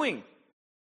God's doing.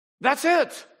 That's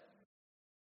it.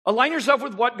 Align yourself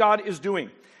with what God is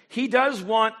doing. He does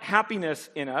want happiness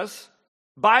in us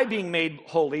by being made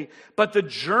holy, but the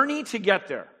journey to get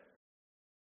there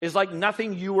is like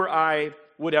nothing you or I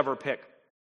would ever pick.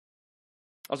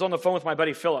 I was on the phone with my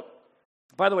buddy Philip.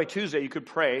 By the way, Tuesday you could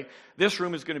pray. This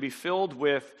room is going to be filled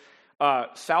with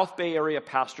South Bay area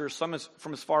pastors, some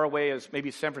from as far away as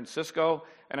maybe San Francisco,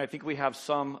 and I think we have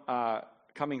some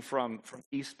coming from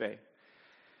East Bay.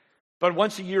 But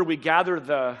once a year we gather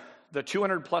the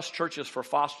 200 plus churches for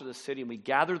Foster the City, and we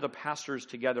gather the pastors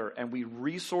together and we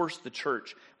resource the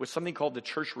church with something called the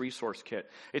Church Resource Kit.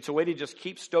 It's a way to just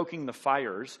keep stoking the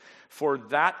fires for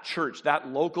that church, that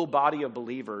local body of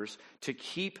believers, to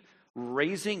keep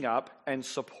raising up and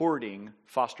supporting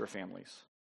foster families.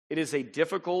 It is a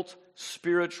difficult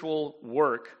spiritual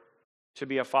work to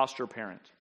be a foster parent.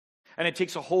 And it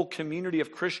takes a whole community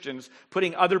of Christians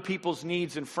putting other people's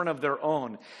needs in front of their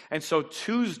own. And so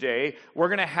Tuesday, we're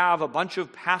going to have a bunch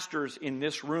of pastors in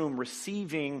this room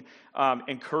receiving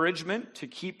encouragement to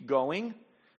keep going.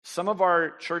 Some of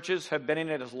our churches have been in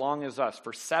it as long as us.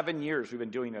 For 7 years, we've been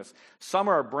doing this. Some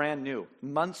are brand new,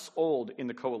 months old in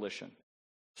the coalition.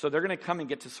 So they're going to come and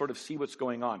get to sort of see what's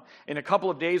going on. In a couple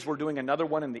of days, we're doing another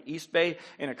one in the East Bay.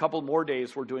 In a couple more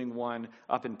days, we're doing one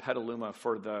up in Petaluma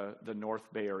for the North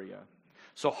Bay area.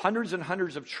 So hundreds and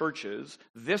hundreds of churches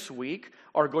this week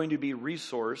are going to be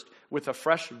resourced with a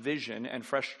fresh vision and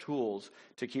fresh tools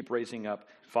to keep raising up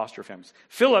foster families.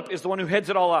 Philip is the one who heads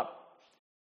it all up.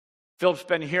 Philip's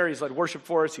been here. He's led worship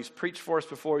for us. He's preached for us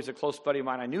before. He's a close buddy of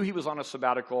mine. I knew he was on a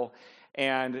sabbatical,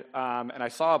 and I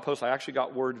saw a post. I actually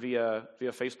got word via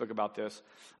Facebook about this.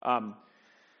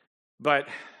 But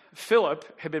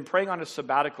Philip had been praying on a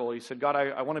sabbatical. He said, God,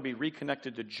 I want to be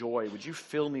reconnected to joy. Would you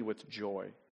fill me with joy?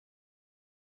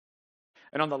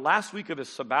 And on the last week of his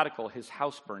sabbatical, his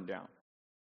house burned down.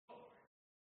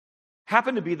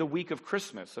 Happened to be the week of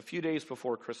Christmas, a few days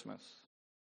before Christmas.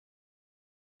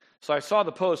 So I saw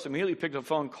the post, immediately picked up the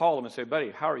phone, called him and said, buddy,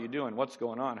 how are you doing? What's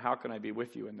going on? How can I be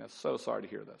with you in this? So sorry to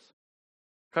hear this.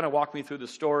 Kind of walked me through the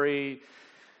story,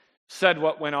 said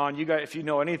what went on. You guys, if you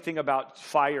know anything about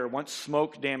fire, once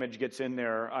smoke damage gets in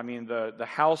there, I mean, the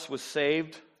house was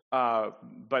saved,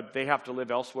 but they have to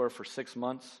live elsewhere for 6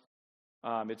 months.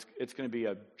 It's going to be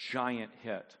a giant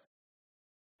hit.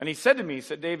 And he said to me, he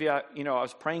said, Davey, I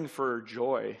was praying for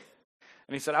joy.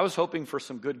 And he said, I was hoping for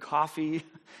some good coffee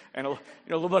and a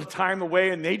little bit of time away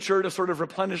in nature to sort of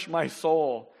replenish my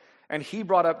soul. And he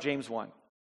brought up James 1.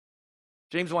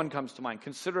 James 1 comes to mind.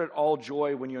 Consider it all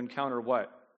joy when you encounter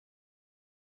what?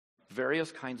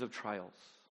 Various kinds of trials.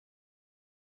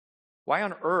 Why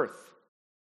on earth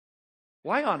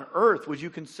would you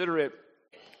consider it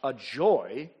a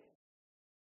joy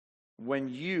when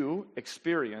you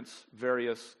experience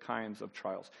various kinds of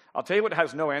trials? I'll tell you what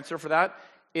has no answer for that.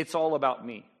 It's all about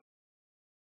me.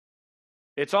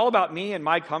 It's all about me, and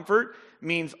my comfort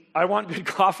means I want good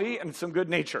coffee and some good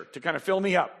nature to kind of fill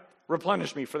me up,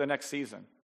 replenish me for the next season.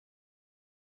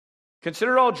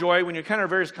 Consider it all joy when you encounter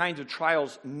various kinds of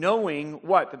trials, knowing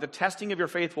what? That the testing of your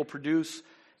faith will produce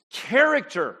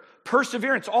character,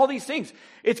 perseverance, all these things.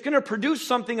 It's going to produce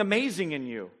something amazing in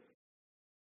you.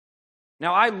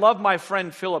 Now, I love my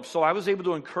friend Philip, so I was able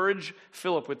to encourage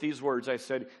Philip with these words. I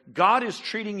said, God is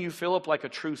treating you, Philip, like a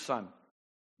true son.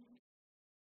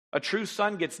 A true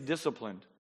son gets disciplined.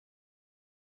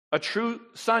 A true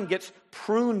son gets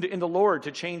pruned in the Lord,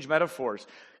 to change metaphors.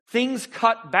 Things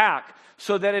cut back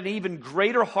so that an even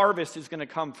greater harvest is going to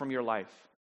come from your life.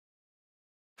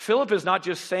 Philip is not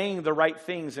just saying the right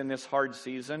things in this hard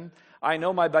season. I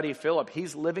know my buddy Philip,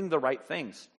 he's living the right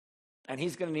things. And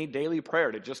he's going to need daily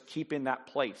prayer to just keep in that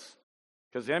place.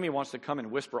 Because the enemy wants to come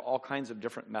and whisper all kinds of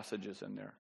different messages in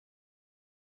there.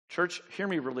 Church, hear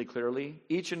me really clearly.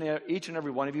 Each and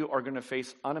every one of you are going to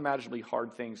face unimaginably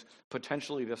hard things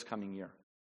potentially this coming year.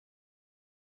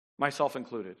 Myself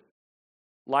included.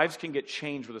 Lives can get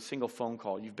changed with a single phone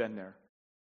call. You've been there.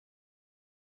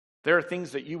 There are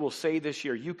things that you will say this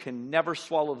year. You can never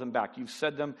swallow them back. You've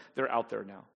said them. They're out there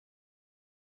now.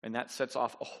 And that sets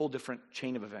off a whole different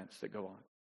chain of events that go on.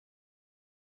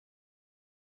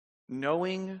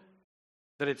 Knowing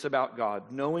that it's about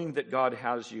God, knowing that God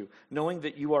has you, knowing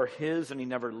that you are His and He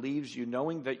never leaves you,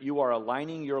 knowing that you are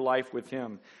aligning your life with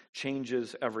Him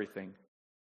changes everything.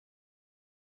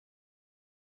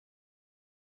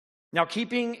 Now,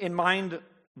 keeping in mind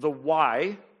the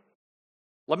why,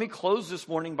 let me close this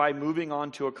morning by moving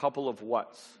on to a couple of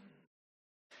whats.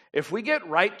 If we get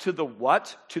right to the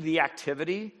what, to the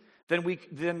activity,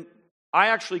 then I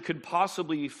actually could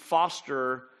possibly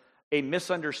foster a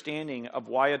misunderstanding of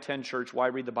why attend church, why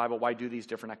read the Bible, why do these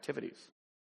different activities.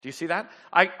 Do you see that?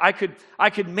 I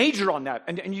could major on that,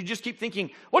 and you just keep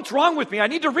thinking, what's wrong with me? I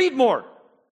need to read more.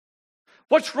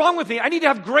 What's wrong with me? I need to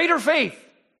have greater faith.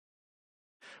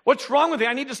 What's wrong with me?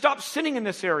 I need to stop sinning in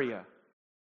this area.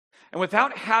 And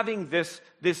without having this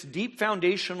deep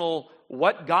foundational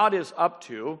what God is up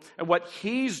to and what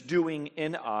He's doing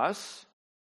in us,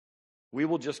 we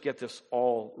will just get this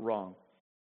all wrong.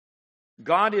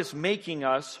 God is making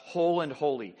us whole and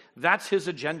holy. That's His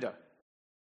agenda.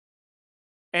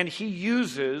 And He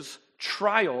uses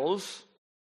trials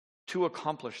to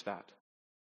accomplish that.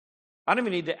 I don't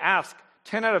even need to ask.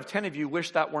 10 out of 10 of you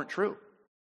wish that weren't true.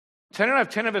 10 out of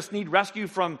 10 of us need rescue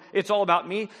from it's all about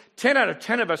me. 10 out of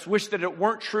 10 of us wish that it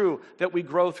weren't true that we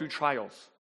grow through trials.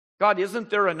 God, isn't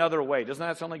there another way? Doesn't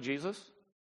that sound like Jesus?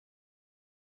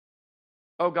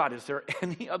 Oh God, is there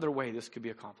any other way this could be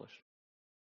accomplished?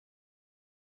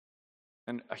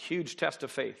 And a huge test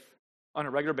of faith on a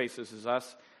regular basis is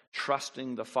us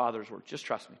trusting the Father's word. Just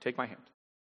trust me. Take my hand.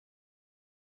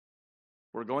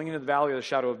 We're going into the valley of the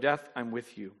shadow of death. I'm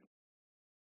with you.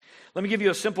 Let me give you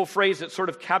a simple phrase that sort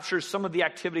of captures some of the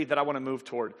activity that I want to move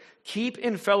toward. Keep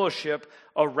in fellowship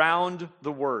around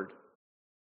the word.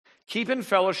 Keep in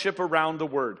fellowship around the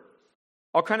word.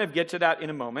 I'll kind of get to that in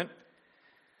a moment.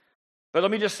 But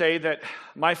let me just say that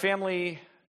my family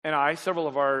and I, several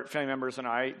of our family members and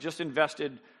I, just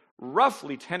invested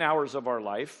roughly 10 hours of our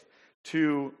life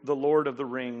to the Lord of the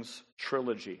Rings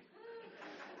trilogy.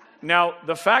 Now,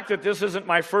 the fact that this isn't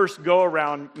my first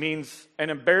go-around means an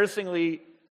embarrassingly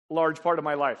large part of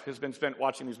my life has been spent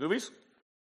watching these movies.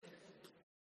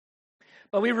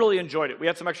 But we really enjoyed it. We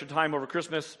had some extra time over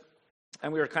Christmas,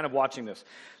 and we were kind of watching this.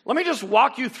 Let me just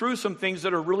walk you through some things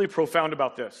that are really profound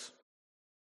about this.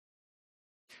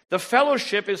 The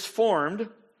fellowship is formed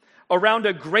around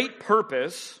a great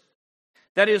purpose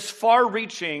that is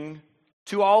far-reaching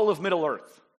to all of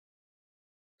Middle-earth.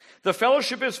 The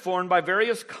fellowship is formed by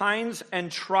various kinds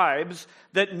and tribes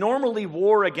that normally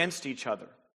war against each other.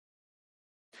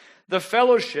 The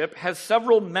fellowship has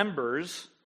several members,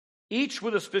 each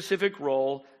with a specific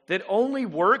role that only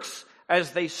works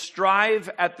as they strive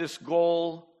at this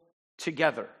goal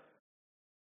together.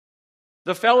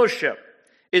 The fellowship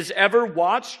is ever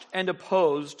watched and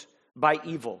opposed by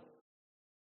evil.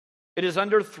 It is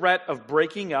under threat of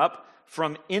breaking up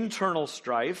from internal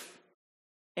strife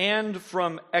and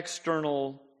from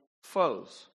external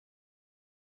foes.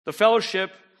 The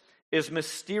fellowship is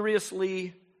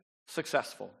mysteriously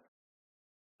successful.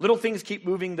 Little things keep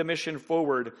moving the mission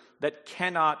forward that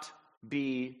cannot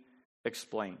be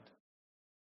explained.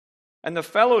 And the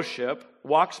fellowship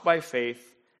walks by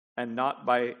faith and not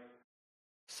by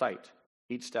sight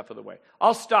each step of the way.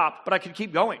 I'll stop, but I could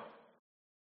keep going.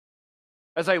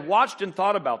 As I watched and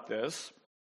thought about this,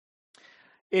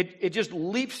 it just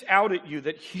leaps out at you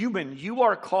that you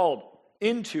are called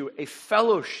into a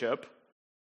fellowship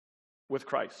with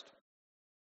Christ.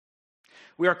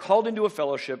 We are called into a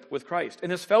fellowship with Christ.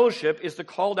 And this fellowship is the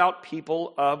called out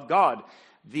people of God,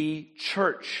 the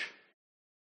church.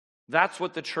 That's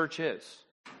what the church is.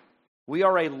 We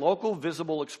are a local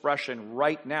visible expression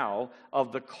right now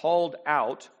of the called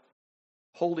out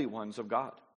holy ones of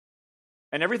God.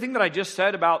 And everything that I just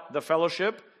said about the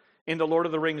fellowship in the Lord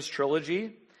of the Rings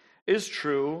trilogy is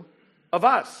true of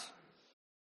us.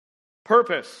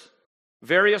 Purpose.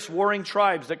 Various warring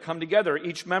tribes that come together,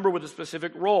 each member with a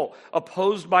specific role,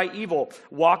 opposed by evil,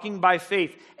 walking by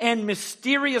faith, and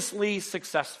mysteriously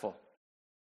successful.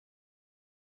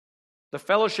 The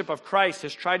fellowship of Christ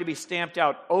has tried to be stamped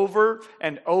out over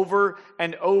and over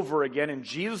and over again, and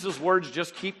Jesus' words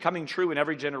just keep coming true in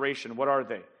every generation. What are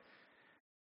they?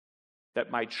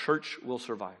 That my church will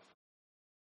survive.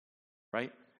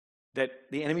 Right? That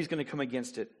the enemy's going to come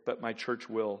against it, but my church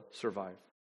will survive.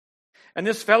 And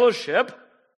this fellowship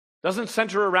doesn't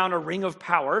center around a ring of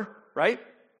power, right?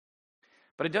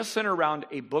 But it does center around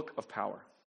a book of power.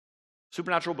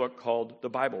 Supernatural book called the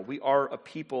Bible. We are a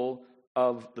people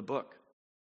of the book.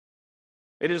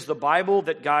 It is the Bible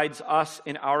that guides us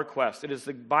in our quest. It is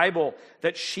the Bible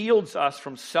that shields us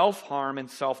from self-harm and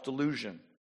self-delusion.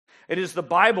 It is the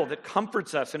Bible that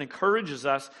comforts us and encourages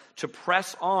us to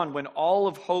press on when all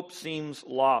of hope seems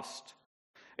lost.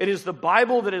 It is the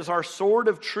Bible that is our sword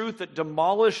of truth that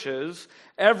demolishes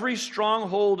every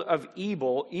stronghold of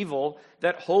evil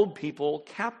that hold people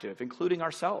captive, including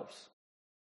ourselves.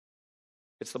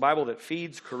 It's the Bible that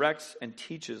feeds, corrects, and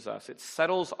teaches us. It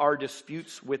settles our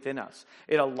disputes within us.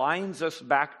 It aligns us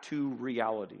back to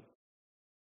reality.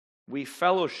 We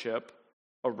fellowship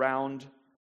around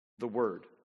the Word.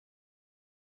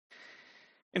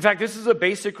 In fact, this is a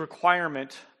basic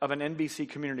requirement of an NBC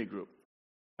community group.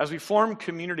 As we form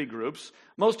community groups,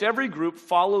 most every group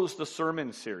follows the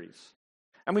sermon series.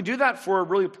 And we do that for a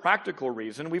really practical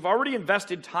reason. We've already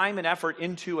invested time and effort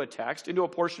into a text, into a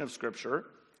portion of Scripture.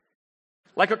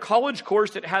 Like a college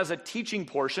course that has a teaching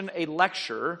portion, a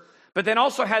lecture, but then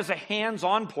also has a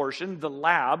hands-on portion, the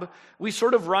lab. We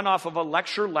sort of run off of a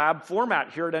lecture lab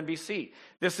format here at NBC.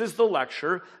 This is the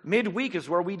lecture. Midweek is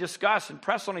where we discuss and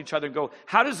press on each other and go,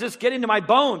 how does this get into my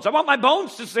bones? I want my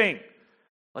bones to sing.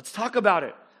 Let's talk about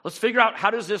it. Let's figure out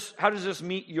how does this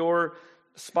meet your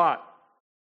spot.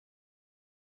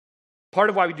 Part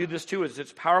of why we do this too is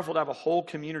it's powerful to have a whole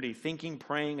community thinking,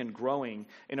 praying, and growing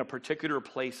in a particular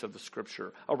place of the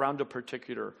Scripture around a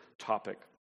particular topic.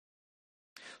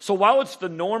 So while it's the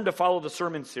norm to follow the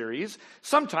sermon series,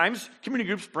 sometimes community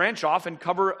groups branch off and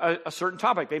cover a certain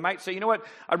topic. They might say, you know what,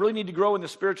 I really need to grow in the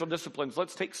spiritual disciplines.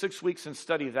 Let's take 6 weeks and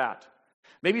study that.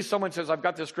 Maybe someone says, I've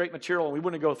got this great material and we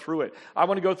want to go through it. I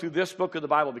want to go through this book of the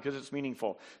Bible because it's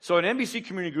meaningful. So an NBC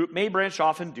community group may branch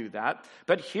off and do that.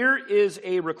 But here is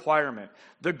a requirement.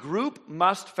 The group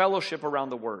must fellowship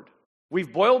around the word.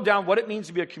 We've boiled down what it means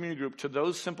to be a community group to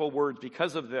those simple words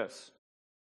because of this.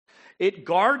 It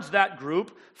guards that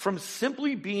group from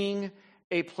simply being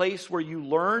a place where you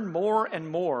learn more and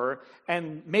more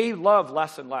and may love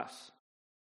less and less.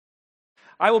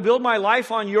 I will build my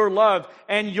life on your love,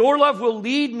 and your love will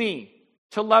lead me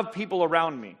to love people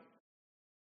around me.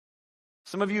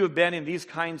 Some of you have been in these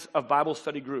kinds of Bible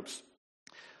study groups.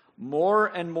 More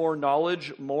and more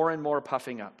knowledge, more and more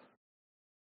puffing up.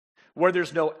 Where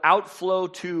there's no outflow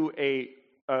to a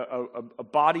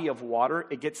body of water,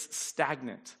 it gets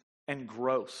stagnant and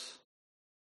gross.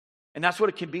 And that's what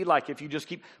it can be like if you just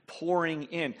keep pouring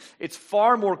in. It's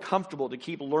far more comfortable to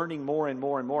keep learning more and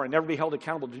more and more and never be held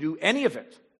accountable to do any of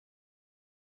it.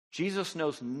 Jesus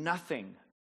knows nothing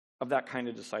of that kind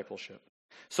of discipleship.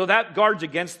 So that guards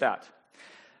against that.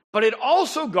 But it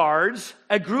also guards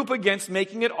a group against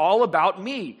making it all about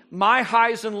me, my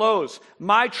highs and lows,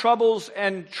 my troubles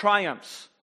and triumphs.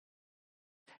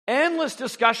 Endless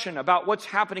discussion about what's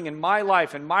happening in my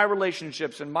life and my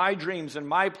relationships and my dreams and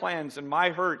my plans and my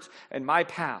hurts and my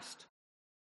past.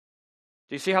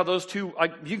 Do you see how those two,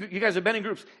 you guys have been in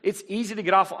groups. It's easy to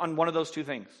get off on one of those two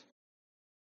things.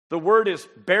 The word is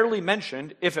barely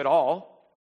mentioned, if at all,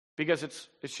 because it's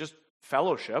just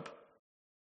fellowship.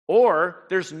 Or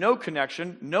there's no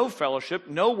connection, no fellowship,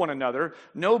 no one another,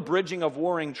 no bridging of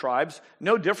warring tribes,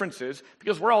 no differences,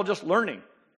 because we're all just learning.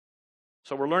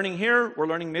 So we're learning here, we're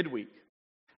learning midweek.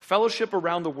 Fellowship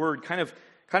around the word kind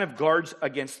of guards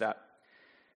against that.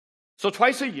 So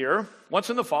twice a year, once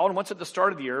in the fall and once at the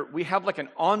start of the year, we have like an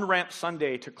on-ramp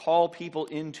Sunday to call people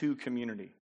into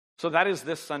community. So that is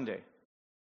this Sunday.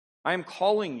 I am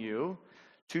calling you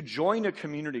to join a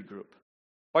community group.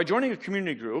 By joining a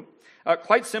community group,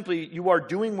 quite simply, you are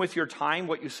doing with your time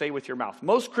what you say with your mouth.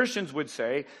 Most Christians would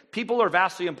say people are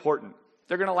vastly important.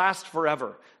 They're going to last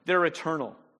forever. They're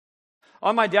eternal.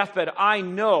 On my deathbed, I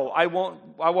know I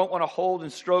won't want to hold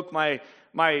and stroke my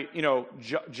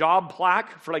job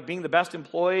plaque for like being the best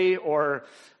employee or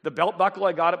the belt buckle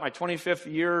I got at my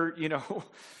 25th year,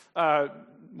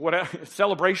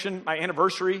 celebration, my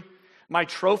anniversary, my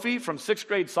trophy from 6th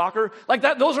grade soccer. Like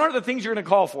that, those aren't the things you're going to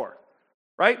call for,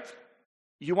 right?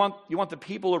 You want the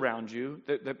people around you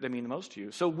that mean the most to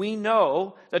you. So we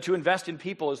know that to invest in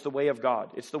people is the way of God.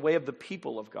 It's the way of the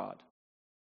people of God.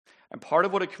 And part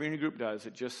of what a community group does,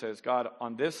 it just says, God,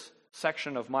 on this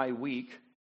section of my week,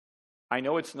 I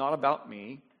know it's not about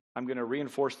me. I'm going to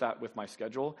reinforce that with my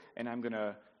schedule, and I'm going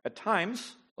to, at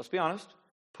times, let's be honest,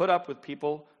 put up with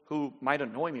people who might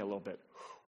annoy me a little bit.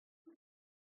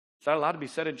 Is that allowed to be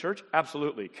said in church?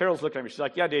 Absolutely. Carol's looking at me. She's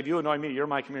like, yeah, Dave, you annoy me. You're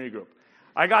my community group.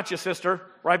 I got you, sister.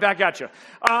 Right back at you.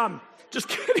 Just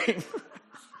kidding.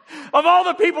 Of all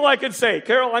the people I could say,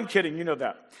 Carol, I'm kidding. You know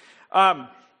that.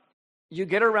 You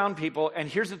get around people, and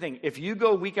here's the thing. If you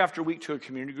go week after week to a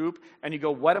community group and you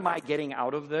go, what am I getting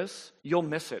out of this? You'll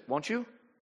miss it, won't you?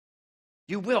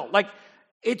 You will. Like,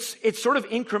 it's sort of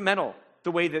incremental,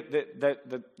 the way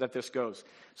that this goes.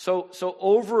 So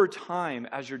over time,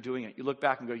 as you're doing it, you look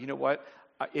back and go, you know what?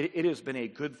 It has been a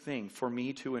good thing for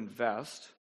me to invest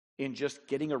in just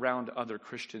getting around other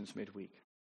Christians midweek.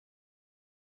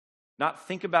 Not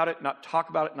think about it, not talk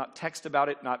about it, not text about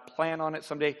it, not plan on it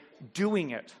someday.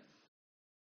 Doing it.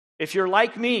 If you're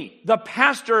like me, the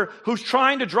pastor who's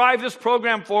trying to drive this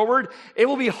program forward, it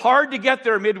will be hard to get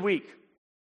there midweek.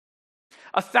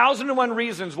 1,001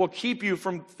 reasons will keep you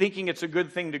from thinking it's a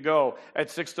good thing to go at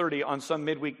 6:30 on some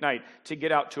midweek night to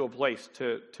get out to a place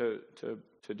to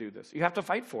do this. You have to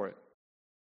fight for it.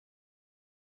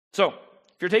 So,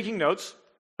 if you're taking notes,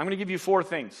 I'm going to give you 4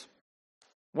 things.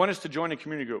 One is to join a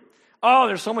community group. Oh,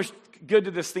 there's so much good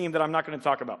to this theme that I'm not going to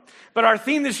talk about. But our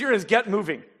theme this year is get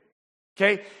moving.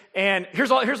 Okay? And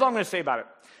here's all I'm going to say about it.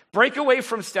 Break away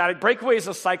from static. Breakaway is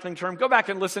a cycling term. Go back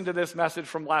and listen to this message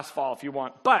from last fall if you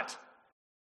want. But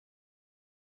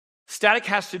static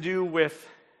has to do with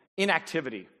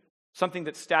inactivity. Something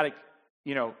that's static,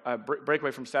 break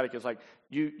away from static is like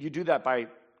you do that by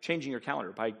changing your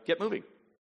calendar, by get moving.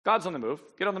 God's on the move.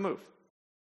 Get on the move.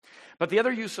 But the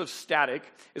other use of static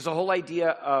is the whole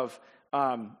idea of,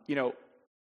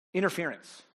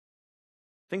 interference.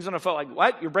 Things on the phone, like,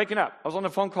 what? You're breaking up. I was on the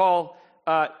phone call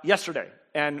yesterday,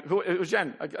 and it was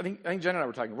Jen. I think Jen and I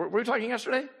were talking. Were we talking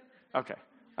yesterday? Okay.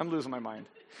 I'm losing my mind.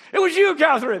 It was you,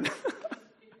 Catherine.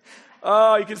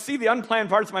 Oh, you can see the unplanned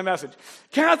parts of my message.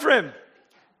 Catherine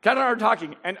and I were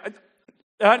talking, and it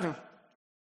was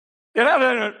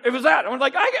that. I was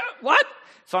like, what?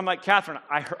 So I'm like, Catherine,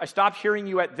 I stopped hearing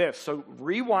you at this, so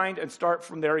rewind and start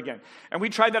from there again. And we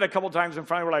tried that a couple times, and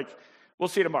finally we're like, we'll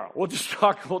see you tomorrow. We'll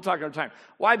talk another time.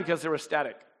 Why? Because they were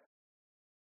static.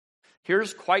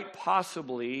 Here's quite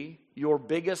possibly your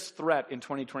biggest threat in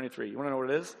 2023. You want to know what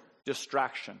it is?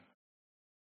 Distraction.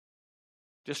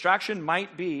 Distraction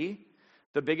might be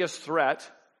the biggest threat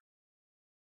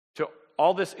to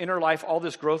all this inner life, all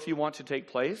this growth you want to take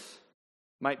place,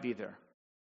 might be there.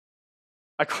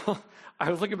 I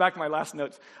was looking back at my last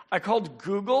notes. I called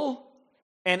Google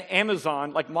and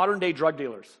Amazon like modern day drug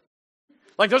dealers.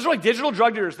 Like those are like digital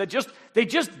drug dealers that they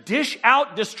just dish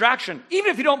out distraction, even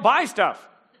if you don't buy stuff.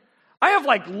 I have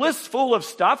like lists full of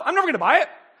stuff. I'm never going to buy it.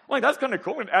 I'm like, that's kind of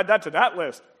cool. I'm going to add that to that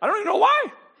list. I don't even know why.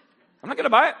 I'm not going to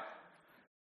buy it.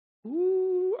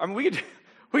 Ooh, I mean, we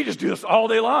could just do this all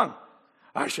day long.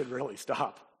 I should really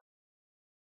stop.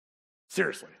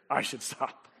 Seriously, I should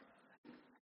stop.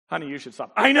 Honey, you should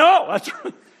stop. I know. That's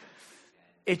right.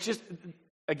 It's just,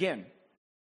 again,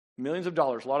 millions of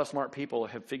dollars. A lot of smart people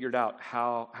have figured out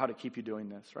how to keep you doing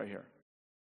this right here.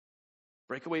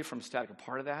 Break away from static. A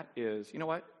part of that is, you know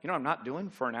what? You know what I'm not doing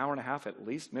for an hour and a half at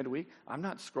least midweek? I'm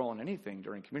not scrolling anything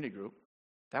during community group.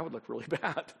 That would look really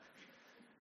bad.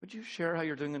 Would you share how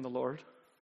you're doing in the Lord?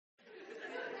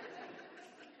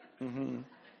 Mm-hmm.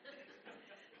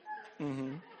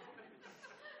 Mm-hmm.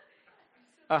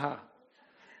 Uh-huh.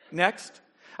 Next.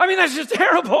 I mean, that's just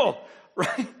terrible,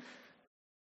 right?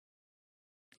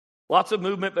 Lots of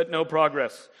movement, but no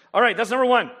progress. All right, that's number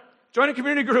one. Join a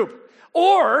community group.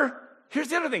 Or, here's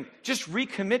the other thing. Just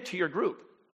recommit to your group.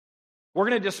 We're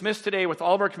going to dismiss today with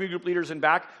all of our community group leaders in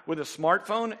back with a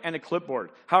smartphone and a clipboard.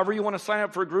 However you want to sign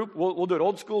up for a group, we'll do it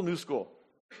old school, new school.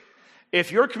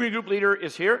 If your community group leader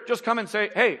is here, just come and say,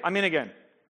 hey, I'm in again.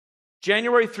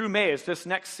 January through May is this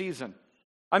next season.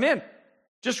 I'm in.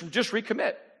 Just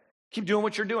recommit. Keep doing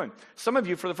what you're doing. Some of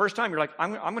you, for the first time, you're like,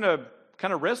 I'm going to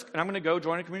kind of risk, and I'm going to go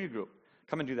join a community group.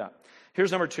 Come and do that.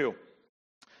 Here's number two.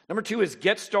 Number two is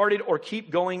get started or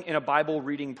keep going in a Bible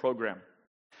reading program.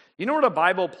 You know what a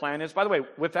Bible plan is? By the way,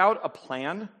 without a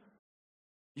plan,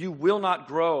 you will not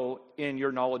grow in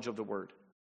your knowledge of the Word.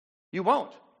 You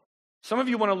won't. Some of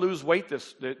you want to lose weight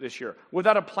this year.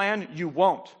 Without a plan, you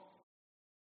won't.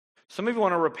 Some of you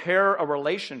want to repair a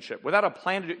relationship. Without a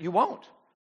plan, you won't.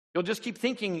 You'll just keep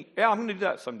thinking, yeah, I'm going to do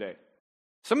that someday.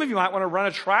 Some of you might want to run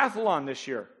a triathlon this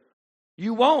year.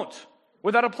 You won't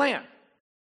without a plan.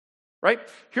 Right?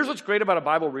 Here's what's great about a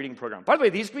Bible reading program. By the way,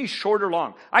 these can be short or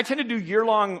long. I tend to do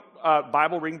year-long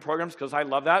Bible reading programs because I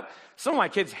love that. Some of my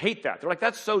kids hate that. They're like,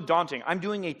 that's so daunting. I'm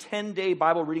doing a 10-day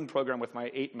Bible reading program with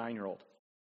my 8 and 9-year-old.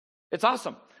 It's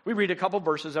awesome. We read a couple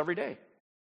verses every day.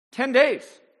 10 days.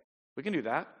 We can do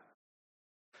that.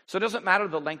 So it doesn't matter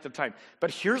the length of time.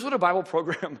 But here's what a Bible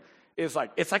program is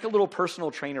like. It's like a little personal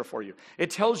trainer for you. It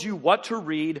tells you what to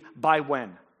read by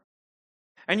when.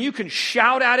 And you can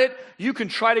shout at it. You can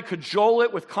try to cajole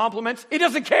it with compliments. It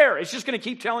doesn't care. It's just going to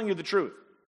keep telling you the truth.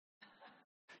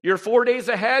 You're 4 days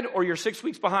ahead or you're 6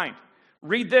 weeks behind.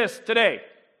 Read this today.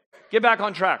 Get back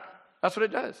on track. That's what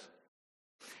it does.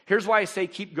 Here's why I say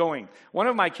keep going. One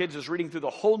of my kids is reading through the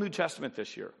whole New Testament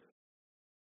this year.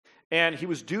 And he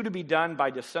was due to be done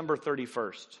by December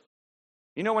 31st.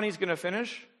 You know when he's going to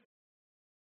finish?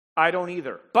 I don't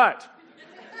either. But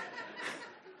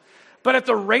at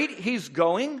the rate he's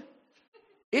going,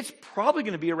 it's probably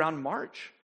going to be around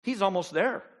March. He's almost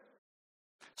there.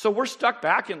 So we're stuck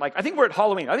back in I think we're at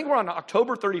Halloween. I think we're on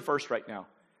October 31st right now.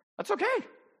 That's okay.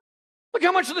 Look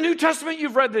how much of the New Testament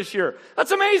you've read this year.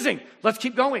 That's amazing. Let's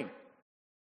keep going.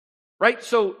 Right?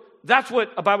 So that's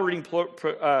what a Bible reading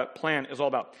plan is all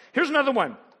about. Here's another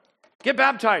one. Get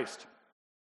baptized.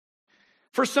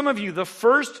 For some of you, the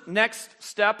first next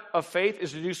step of faith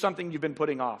is to do something you've been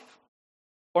putting off.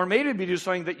 Or maybe to do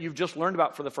something that you've just learned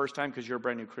about for the first time because you're a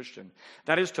brand new Christian.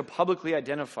 That is to publicly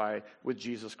identify with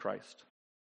Jesus Christ.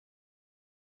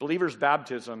 Believer's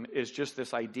baptism is just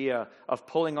this idea of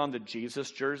pulling on the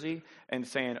Jesus jersey and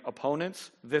saying, opponents,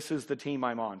 this is the team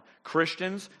I'm on.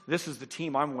 Christians, this is the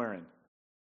team I'm wearing.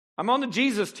 I'm on the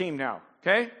Jesus team now,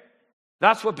 okay?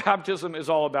 That's what baptism is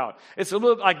all about. It's a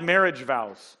little like marriage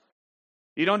vows.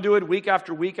 You don't do it week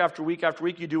after week after week after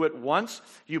week. You do it once.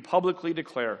 You publicly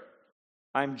declare,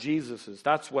 I'm Jesus's.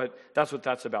 That's what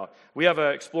that's about. We have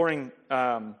an exploring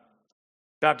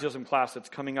baptism class that's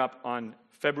coming up on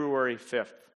February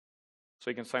 5th. So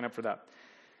you can sign up for that.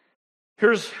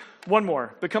 Here's one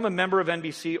more. Become a member of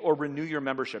NBC or renew your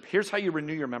membership. Here's how you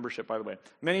renew your membership, by the way.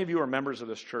 Many of you are members of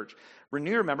this church.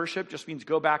 Renew your membership just means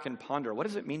go back and ponder. What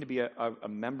does it mean to be a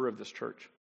member of this church?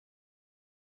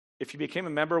 If you became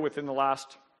a member within the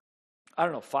last,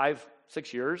 5,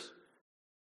 6 years,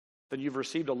 then you've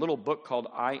received a little book called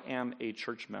I Am a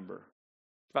Church Member.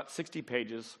 It's about 60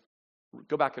 pages.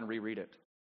 Go back and reread it.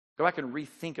 Go back and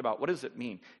rethink about what does it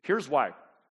mean. Here's why.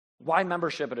 Why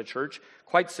membership at a church?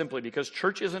 Quite simply, because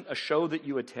church isn't a show that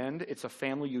you attend, it's a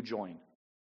family you join.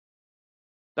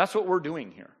 That's what we're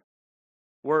doing here.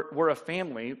 We're a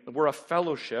family, we're a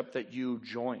fellowship that you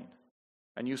join.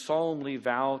 And you solemnly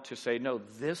vow to say, no,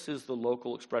 this is the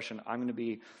local expression I'm going to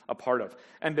be a part of.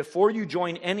 And before you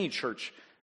join any church,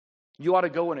 you ought to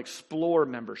go and explore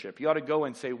membership. You ought to go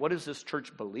and say, what does this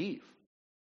church believe?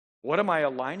 What am I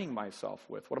aligning myself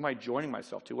with? What am I joining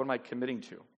myself to? What am I committing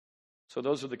to? So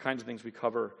those are the kinds of things we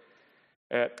cover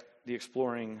at the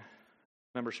Exploring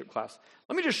membership class.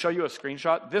 Let me just show you a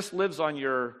screenshot. This lives on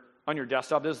your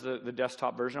desktop. This is the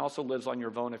desktop version. It also lives on your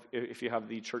phone if you have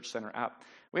the Church Center app.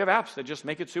 We have apps that just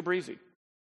make it super easy.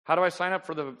 How do I sign up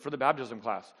for the baptism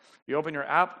class? You open your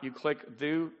app, you click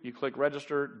do, you click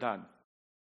register, done.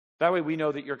 That way we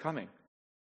know that you're coming.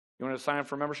 You want to sign up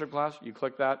for a membership class? You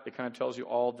click that. It kind of tells you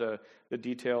all the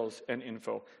details and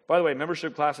info. By the way,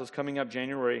 membership class is coming up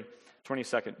January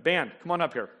 22nd. Band, come on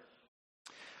up here.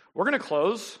 We're going to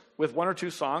close with one or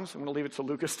two songs. I'm going to leave it to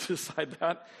Lucas to decide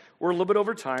that. We're a little bit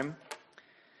over time.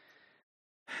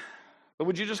 But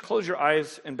would you just close your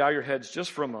eyes and bow your heads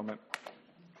just for a moment?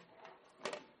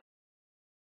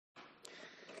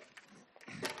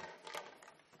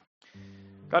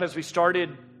 God, as we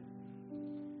started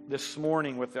this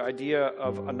morning with the idea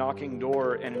of a knocking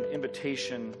door and an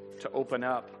invitation to open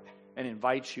up and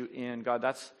invite you in, God,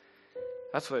 that's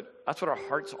what our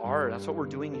hearts are. That's what we're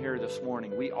doing here this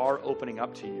morning. We are opening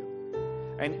up to you.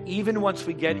 And even once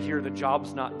we get here, the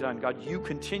job's not done. God, you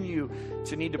continue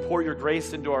to need to pour your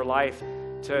grace into our life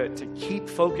to keep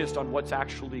focused on what's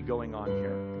actually going on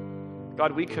here.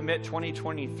 God, we commit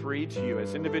 2023 to you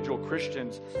as individual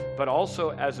Christians, but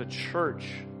also as a church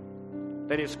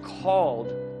that is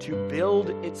called to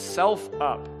build itself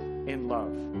up in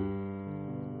love.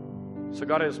 So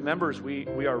God, as members, we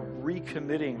are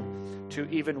recommitting to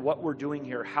even what we're doing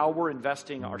here, how we're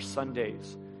investing our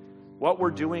Sundays, what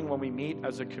we're doing when we meet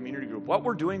as a community group, what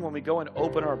we're doing when we go and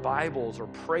open our Bibles or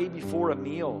pray before a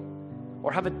meal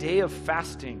or have a day of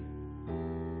fasting,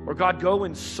 or God, go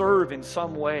and serve in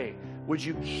some way. Would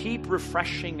you keep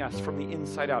refreshing us from the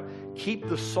inside out? Keep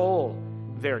the soul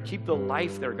there. Keep the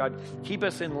life there. God, keep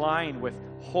us in line with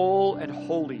whole and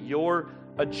holy, your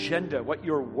agenda, what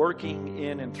you're working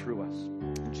in and through us.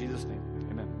 In Jesus' name.